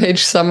 the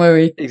one-page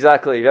summary.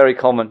 Exactly, very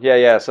common.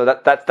 Yeah. So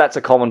that's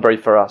a common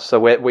brief for us. So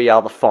we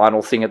are the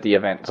final thing at the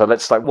event. So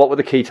let's what were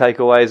the key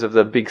takeaways of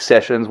the big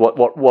sessions? What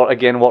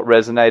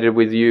resonated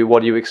with you?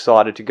 What are you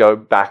excited to go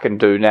back and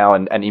do now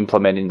and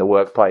implement in the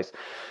workplace?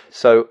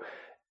 So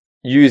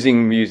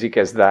using music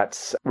as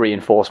that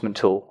reinforcement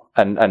tool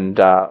and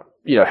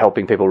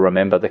helping people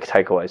remember the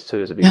takeaways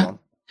too is a big one.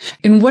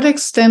 In what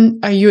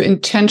extent are you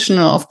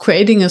intentional of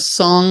creating a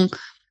song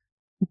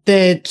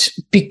that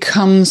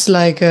becomes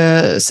like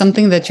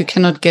something that you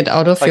cannot get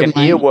out of your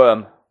mind?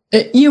 Earworm.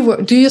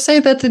 Earworm. Do you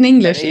say that in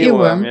English?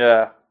 Earworm,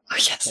 yeah. Oh,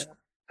 yes. Is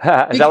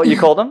that what you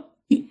call them?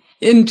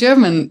 In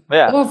German,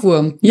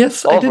 Ohrwurm.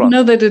 Yes, Ohrwurm. I didn't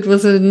know that it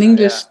was an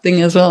English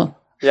thing as well.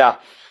 Yeah.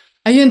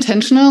 Are you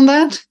intentional on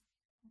that?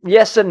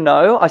 Yes and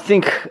no. I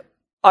think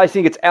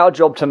it's our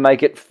job to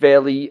make it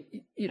fairly.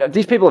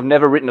 These people have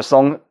never written a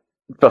song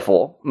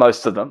before,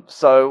 most of them.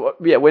 So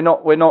yeah, we're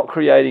not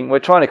creating. We're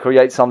trying to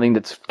create something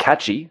that's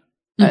catchy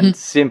and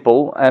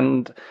simple,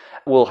 and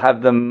we'll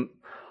have them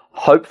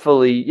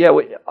hopefully. Yeah,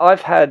 we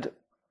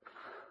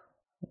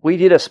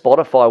did a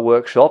Spotify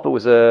workshop. It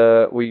was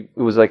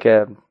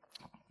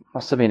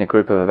must have been a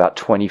group of about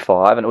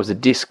 25, and it was a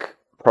disc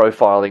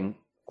profiling.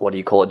 What do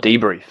you call it?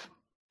 Debrief.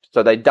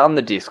 So they'd done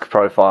the disc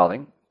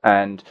profiling,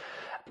 and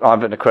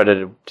I'm an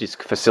accredited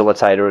disc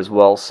facilitator as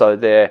well. So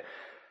the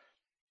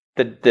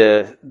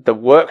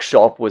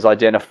workshop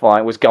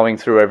was going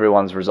through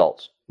everyone's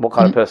results. What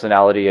kind of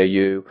personality are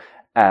you?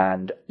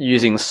 And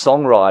using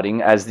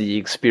songwriting as the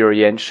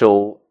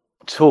experiential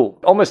tool,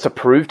 almost to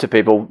prove to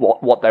people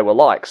what they were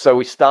like. So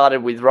we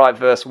started with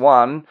verse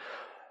 1.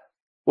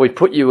 We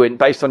put you in,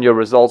 based on your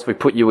results, we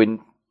put you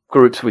in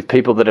groups with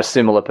people that are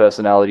similar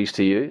personalities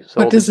to you. So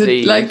what does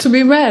it like to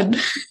be read?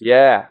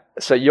 Yeah.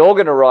 So you're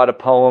going to write a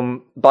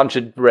poem, bunch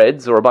of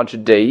reds or a bunch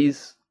of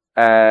Ds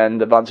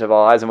and a bunch of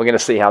Is, and we're going to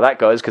see how that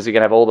goes, because you're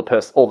going to have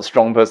all the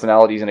strong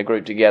personalities in a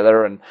group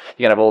together, and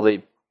you're going to have all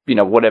the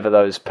whatever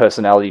those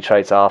personality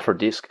traits are for a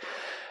disc.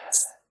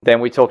 Then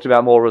we talked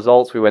about more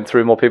results. We went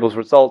through more people's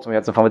results, and we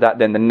had some fun with that.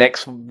 Then the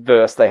next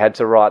verse they had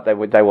to write, they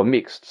were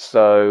mixed.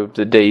 So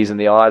the Ds and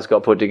the Is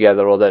got put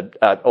together,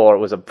 or it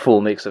was a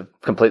full mix of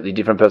completely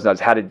different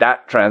personalities. How did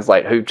that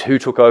translate? Who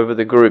took over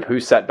the group?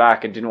 Who sat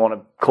back and didn't want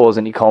to cause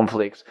any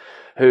conflict?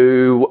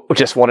 Who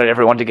just wanted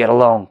everyone to get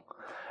along?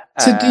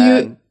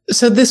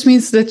 So this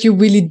means that you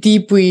really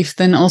debrief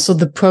then also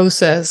the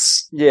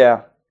process.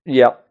 Yeah.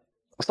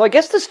 So I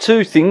guess there's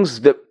two things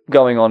that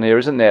going on here,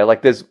 isn't there?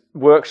 Like, there's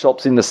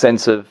workshops in the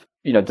sense of,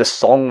 the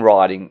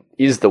songwriting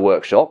is the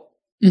workshop.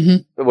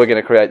 Mm-hmm. We're going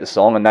to create the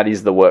song, and that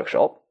is the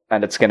workshop,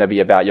 and it's going to be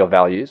about your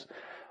values.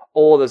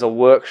 Or there's a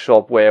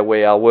workshop where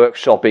we are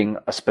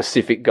workshopping a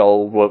specific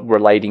goal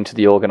relating to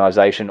the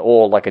organization,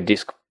 or like a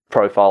disc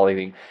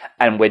profiling,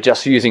 and we're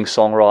just using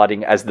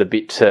songwriting as the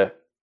bit to...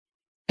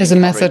 As a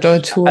method or a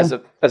tool. As a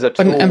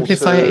tool. An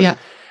amplifier, yeah.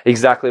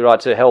 Exactly right,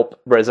 to help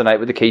resonate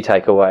with the key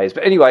takeaways.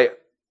 But anyway,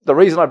 the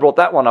reason I brought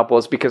that one up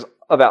was because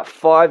about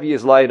 5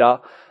 years later,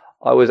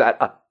 I was at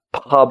a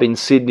pub in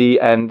Sydney,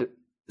 and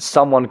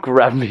someone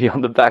grabbed me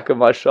on the back of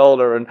my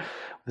shoulder and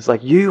was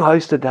like, "You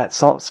hosted that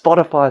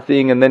Spotify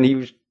thing." And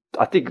then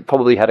I think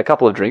probably had a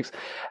couple of drinks,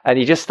 and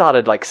he just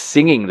started like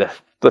singing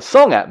the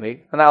song at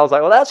me. And I was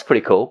like, well, that's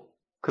pretty cool.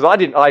 because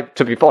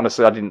to be honest,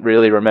 I didn't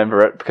really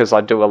remember it because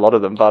I do a lot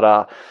of them.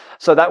 But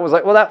so that was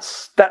like, well,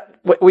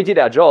 we did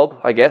our job,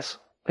 I guess.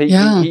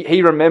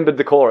 He remembered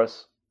the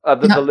chorus,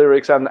 the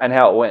lyrics and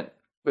how it went,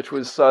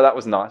 that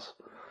was nice.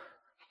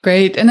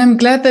 Great. And I'm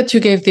glad that you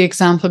gave the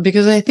example,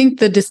 because I think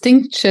the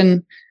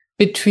distinction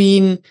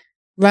between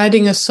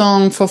writing a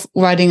song for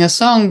writing a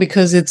song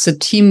because it's a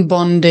team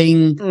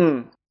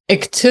bonding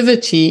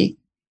activity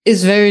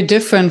is very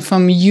different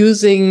from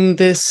using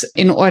this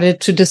in order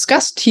to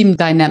discuss team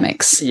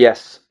dynamics.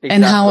 Yes. Exactly.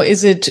 And how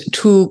is it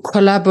to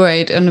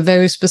collaborate on a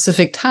very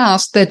specific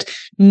task that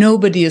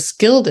nobody is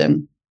skilled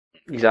in?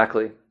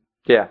 Exactly.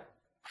 Yeah.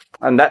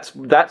 And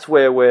that's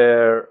where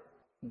we're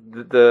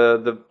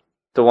the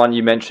one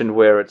you mentioned,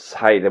 where it's,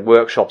 hey, the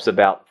workshop's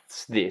about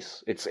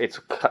this.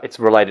 It's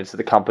related to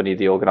the company,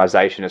 the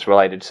organization. It's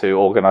related to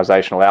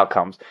organizational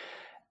outcomes,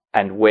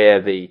 and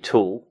we're the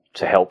tool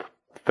to help.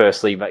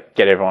 Firstly,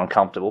 get everyone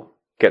comfortable.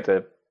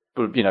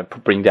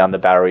 Bring down the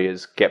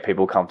barriers. Get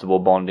people comfortable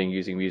bonding,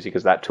 using music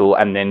as that tool,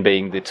 and then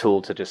being the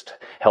tool to just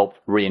help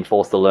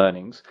reinforce the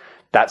learnings.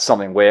 That's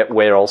something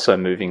we're also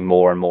moving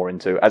more and more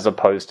into, as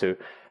opposed to,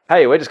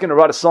 hey, we're just going to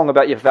write a song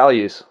about your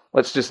values.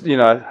 Let's just,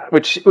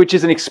 which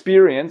is an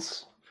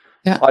experience,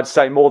 I'd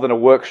say, more than a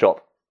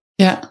workshop.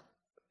 Yeah.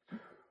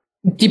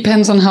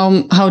 Depends on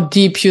how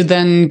deep you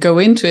then go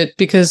into it,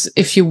 because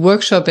if you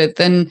workshop it,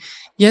 then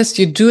yes,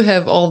 you do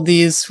have all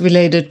these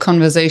related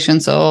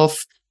conversations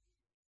of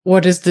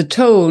what is the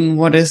tone,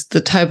 what is the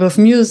type of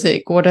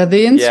music, what are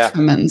the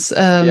instruments,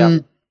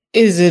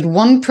 is it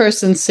one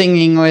person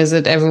singing or is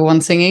it everyone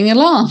singing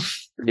along?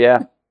 Yeah.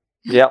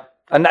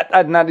 And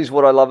that is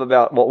what I love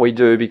about what we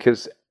do,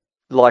 because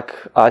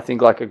I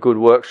think like a good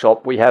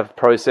workshop, we have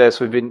process.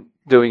 We've been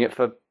doing it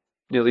for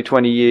nearly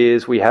 20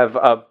 years. We have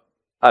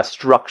a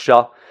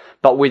structure,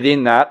 but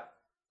within that,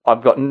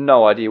 I've got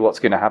no idea what's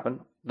going to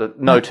happen.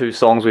 No two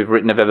songs we've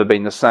written have ever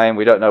been the same.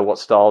 We don't know what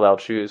style they'll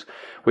choose.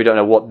 We don't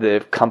know what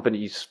the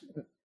company's,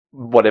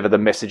 whatever the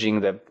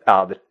messaging,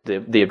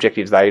 the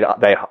objectives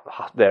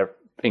they're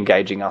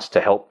engaging us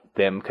to help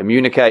them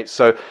communicate.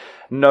 So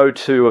no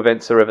two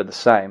events are ever the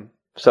same.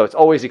 So it's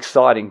always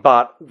exciting,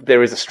 but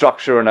there is a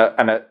structure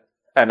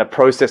and a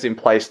process in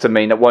place to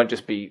mean it won't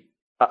just be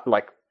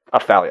like a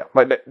failure.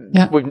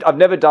 I've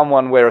never done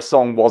one where a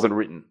song wasn't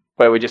written,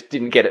 where we just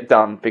didn't get it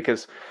done,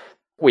 because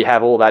we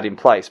have all that in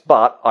place.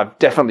 But I've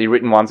definitely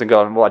written ones and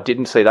gone, well, I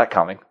didn't see that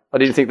coming. I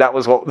didn't think that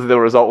was what the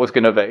result was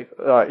going to be.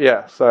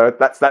 So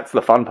that's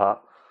the fun part.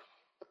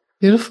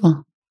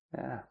 Beautiful.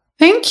 Yeah.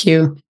 Thank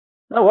you.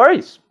 No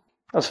worries.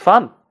 That was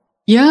fun.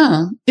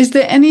 Yeah. Is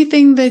there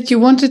anything that you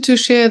wanted to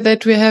share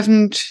that we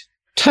haven't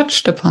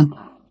touched upon?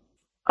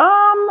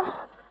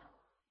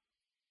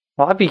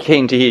 I'd be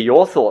keen to hear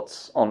your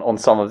thoughts on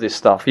some of this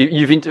stuff. I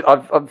think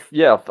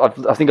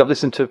I've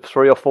listened to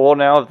 3 or 4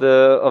 now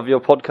of your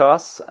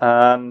podcasts,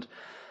 and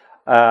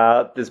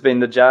there's been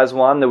the jazz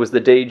one. There was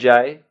the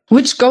DJ.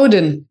 Which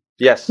Godin?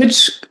 Yes.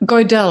 Which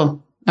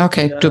Goidel?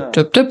 Okay. Yeah.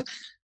 Dup.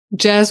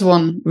 Jazz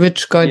one.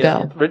 Which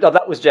Goidel? Yeah. Oh,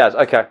 that was jazz.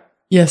 Okay.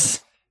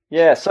 Yes.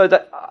 Yeah. So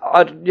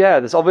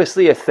there's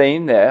obviously a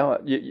theme there.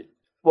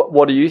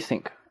 What do you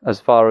think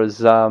as far as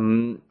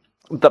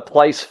the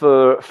place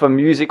for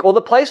music, or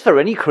the place for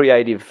any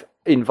creative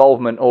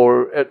involvement,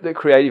 or the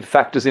creative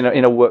factors in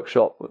a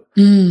workshop?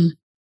 Yeah,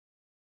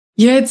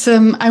 it's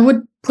I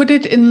would put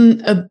it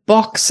in a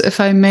box, if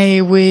I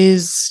may,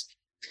 with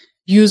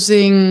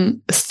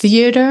using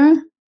theater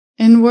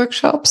in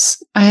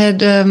workshops. I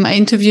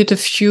interviewed a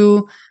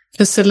few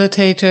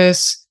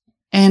facilitators,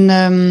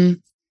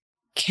 and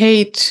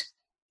Kate,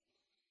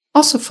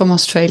 also from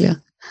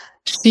Australia,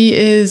 she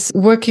is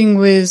working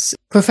with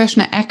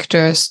professional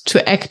actors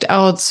to act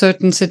out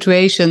certain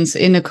situations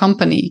in a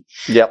company.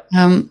 Yep.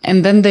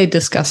 And then they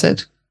discuss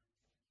it.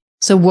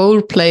 So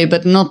role play,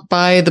 but not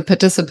by the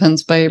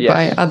participants, by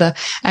other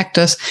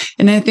actors.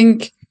 And I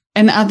think,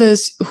 and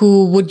others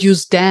who would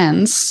use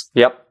dance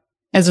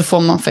as a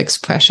form of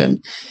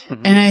expression.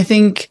 Mm-hmm. And I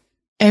think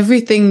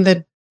everything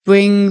that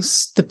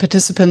brings the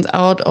participants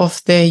out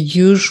of their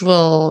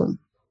usual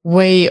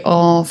way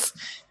of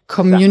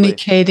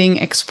communicating,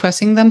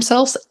 expressing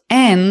themselves,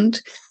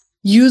 and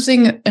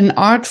using an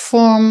art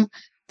form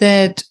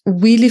that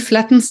really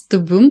flattens the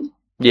room.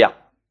 Yeah.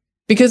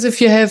 Because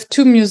if you have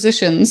 2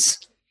 musicians,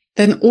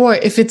 then, or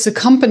if it's a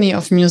company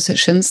of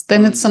musicians,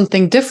 then it's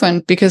something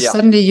different, because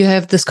suddenly you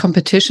have this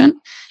competition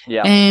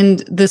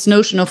and this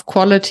notion of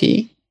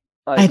quality,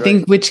 I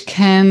think, which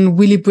can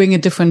really bring a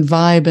different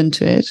vibe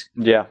into it.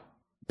 Yeah.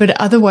 But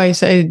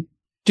otherwise, I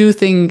do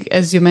think,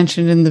 as you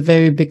mentioned in the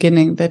very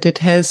beginning, that it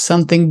has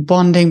something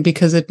bonding,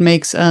 because it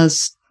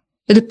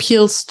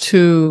appeals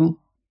to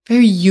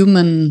very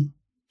human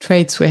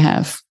traits we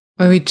have,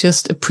 where we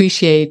just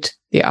appreciate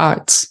the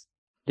arts.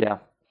 Yeah.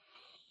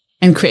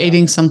 And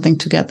creating something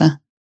together.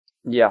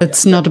 Yeah.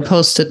 It's not a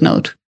post-it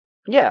note.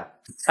 Yeah.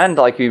 And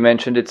like you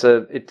mentioned, it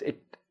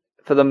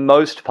for the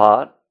most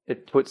part,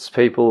 it puts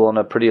people on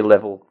a pretty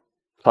level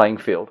playing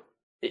field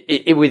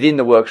within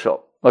the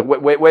workshop. Like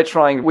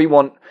we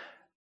want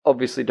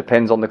obviously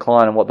depends on the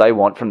client and what they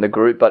want from the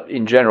group, but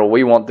in general,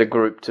 we want the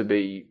group to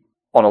be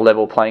on a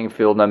level playing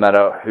field, no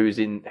matter who's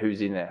in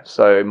there.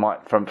 So it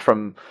might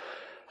from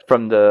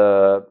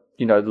the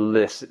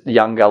less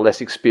younger,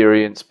 less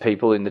experienced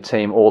people in the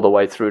team, all the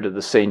way through to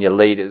the senior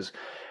leaders.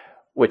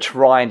 We're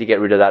trying to get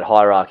rid of that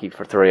hierarchy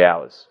for 3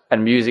 hours,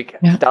 and music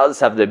does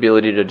have the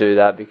ability to do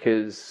that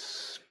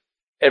because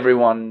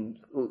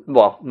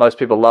most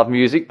people love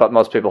music, but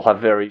most people have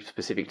very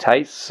specific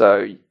tastes.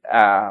 So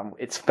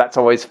that's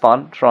always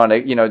fun trying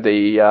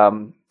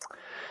to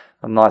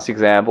a nice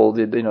example,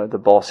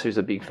 the boss who's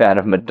a big fan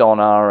of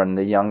Madonna and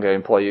the younger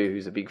employee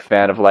who's a big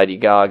fan of Lady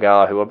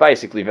Gaga, who are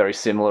basically very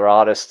similar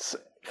artists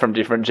from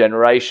different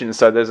generations.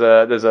 So there's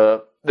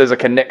a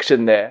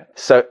connection there.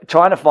 So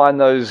trying to find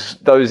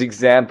those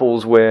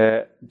examples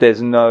where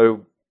there's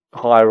no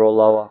higher or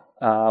lower.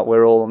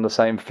 We're all on the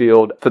same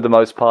field. For the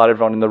most part,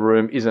 everyone in the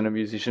room isn't a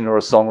musician or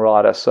a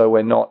songwriter. So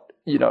we're not,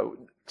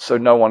 so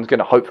no one's going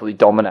to hopefully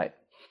dominate.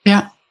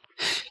 Yeah.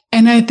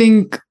 And I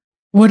think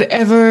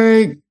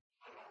whatever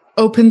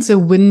opens a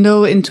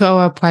window into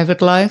our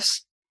private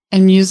lives,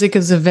 and music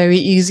is a very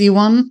easy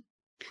one,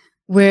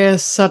 where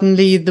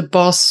suddenly the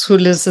boss who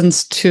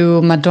listens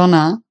to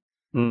Madonna,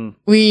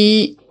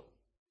 we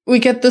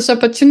get this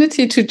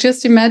opportunity to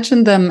just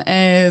imagine them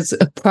as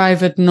a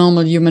private,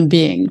 normal human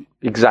being.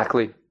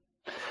 Exactly.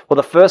 Well,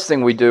 the first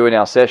thing we do in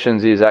our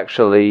sessions is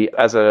actually,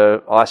 as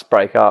an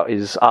icebreaker,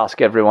 is ask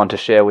everyone to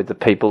share with the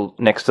people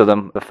next to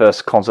them the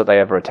first concert they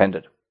ever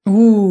attended.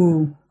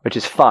 Ooh. Which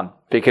is fun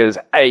because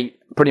A,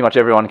 pretty much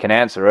everyone can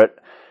answer it,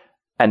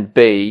 and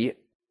B,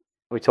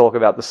 we talk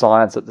about the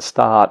science at the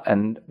start,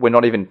 and we're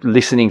not even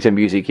listening to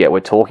music yet. We're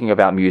talking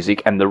about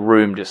music, and the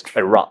room just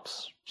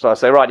erupts. So I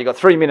say, right, you got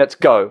 3 minutes,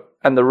 go.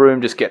 And the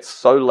room just gets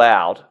so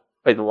loud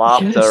with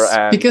laughter.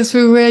 Yes, because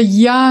we were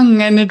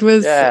young, and it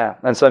was... Yeah,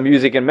 and so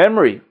music and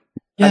memory.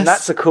 Yes. And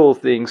that's a cool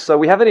thing. So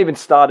we haven't even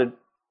started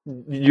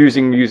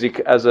using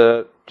music as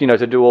to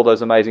do all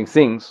those amazing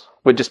things.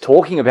 We're just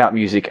talking about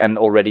music, and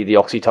already the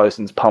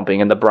oxytocin's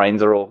pumping, and the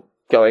brains are all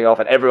going off,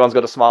 and everyone's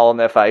got a smile on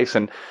their face,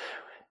 and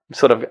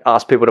sort of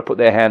ask people to put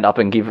their hand up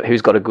and give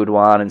who's got a good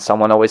one. And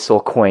someone always saw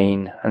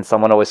Queen, and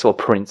someone always saw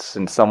Prince,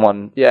 and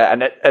someone,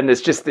 and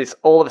there's just this,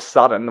 all of a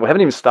sudden, we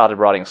haven't even started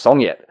writing a song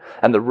yet,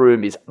 and the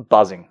room is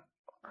buzzing.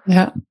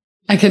 Yeah,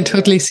 I can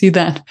totally see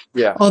that.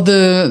 Yeah. Or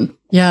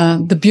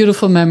the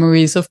beautiful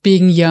memories of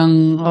being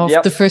young, of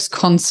the first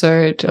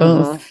concert,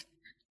 of,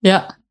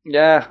 Yeah,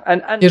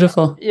 and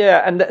beautiful.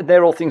 Yeah, and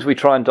they're all things we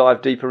try and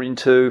dive deeper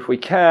into if we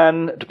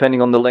can,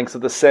 depending on the length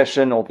of the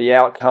session or the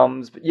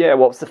outcomes. But yeah,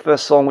 what was the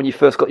first song when you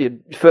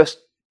first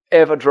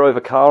ever drove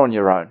a car on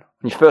your own?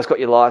 When you first got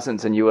your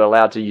license and you were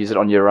allowed to use it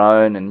on your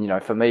own?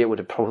 And for me, it would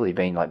have probably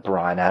been like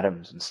Bryan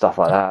Adams and stuff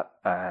like that,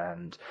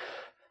 and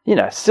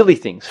silly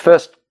things.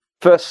 First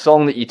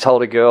song that you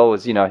told a girl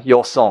was,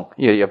 your song,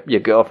 your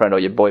girlfriend or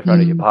your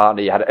boyfriend or your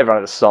partner. Everyone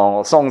had a song,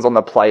 or songs on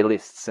the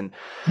playlists, and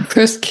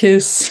first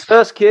kiss.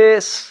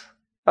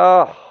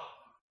 Oh,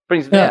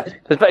 brings me. Yeah.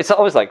 It's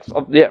always like,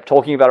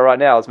 talking about it right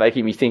now is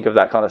making me think of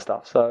that kind of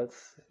stuff. So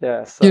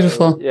it's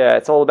beautiful. Yeah,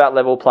 it's all about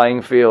level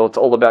playing field. It's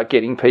all about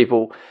getting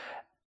people,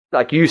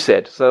 like you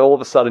said. So all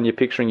of a sudden you're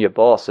picturing your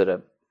boss at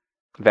a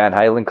Van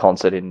Halen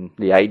concert in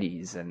the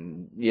 80s,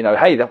 and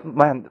hey,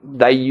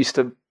 they used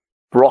to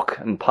rock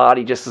and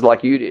party just as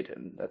like you did,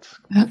 and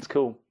that's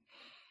cool.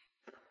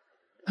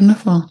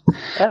 Wonderful.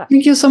 Yeah.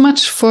 Thank you so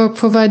much for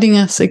providing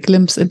us a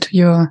glimpse into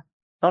your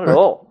Not at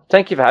all.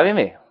 Thank you for having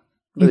me.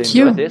 Really Thank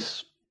you. Enjoyed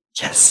this.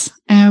 Yes.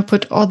 And I'll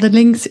put all the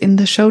links in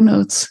the show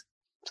notes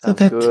so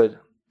that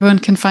everyone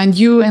can find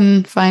you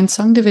and find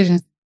Song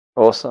Division.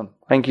 Awesome.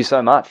 Thank you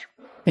so much.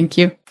 Thank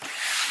you.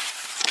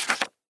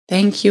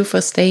 Thank you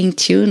for staying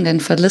tuned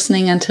and for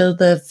listening until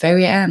the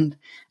very end.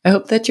 I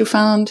hope that you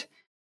found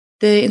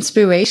the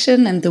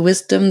inspiration and the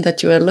wisdom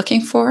that you are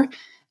looking for.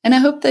 And I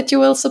hope that you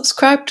will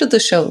subscribe to the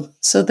show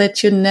so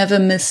that you never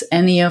miss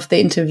any of the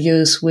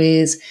interviews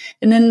with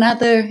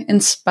another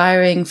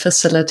inspiring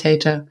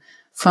facilitator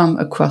from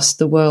across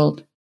the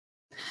world.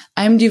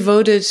 I'm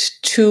devoted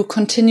to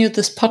continue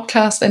this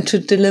podcast and to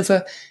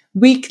deliver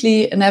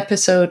weekly an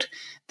episode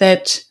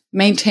that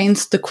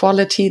maintains the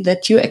quality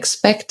that you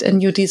expect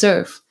and you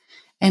deserve.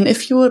 And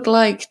if you would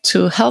like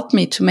to help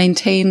me to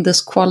maintain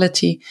this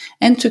quality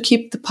and to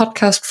keep the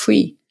podcast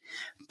free,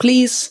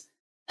 please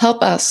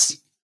help us.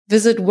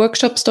 Visit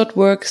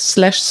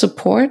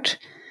workshops.work/support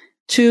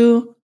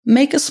to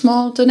make a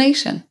small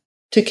donation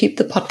to keep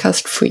the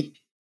podcast free.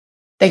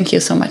 Thank you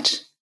so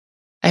much.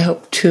 I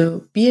hope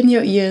to be in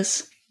your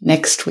ears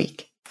next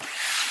week.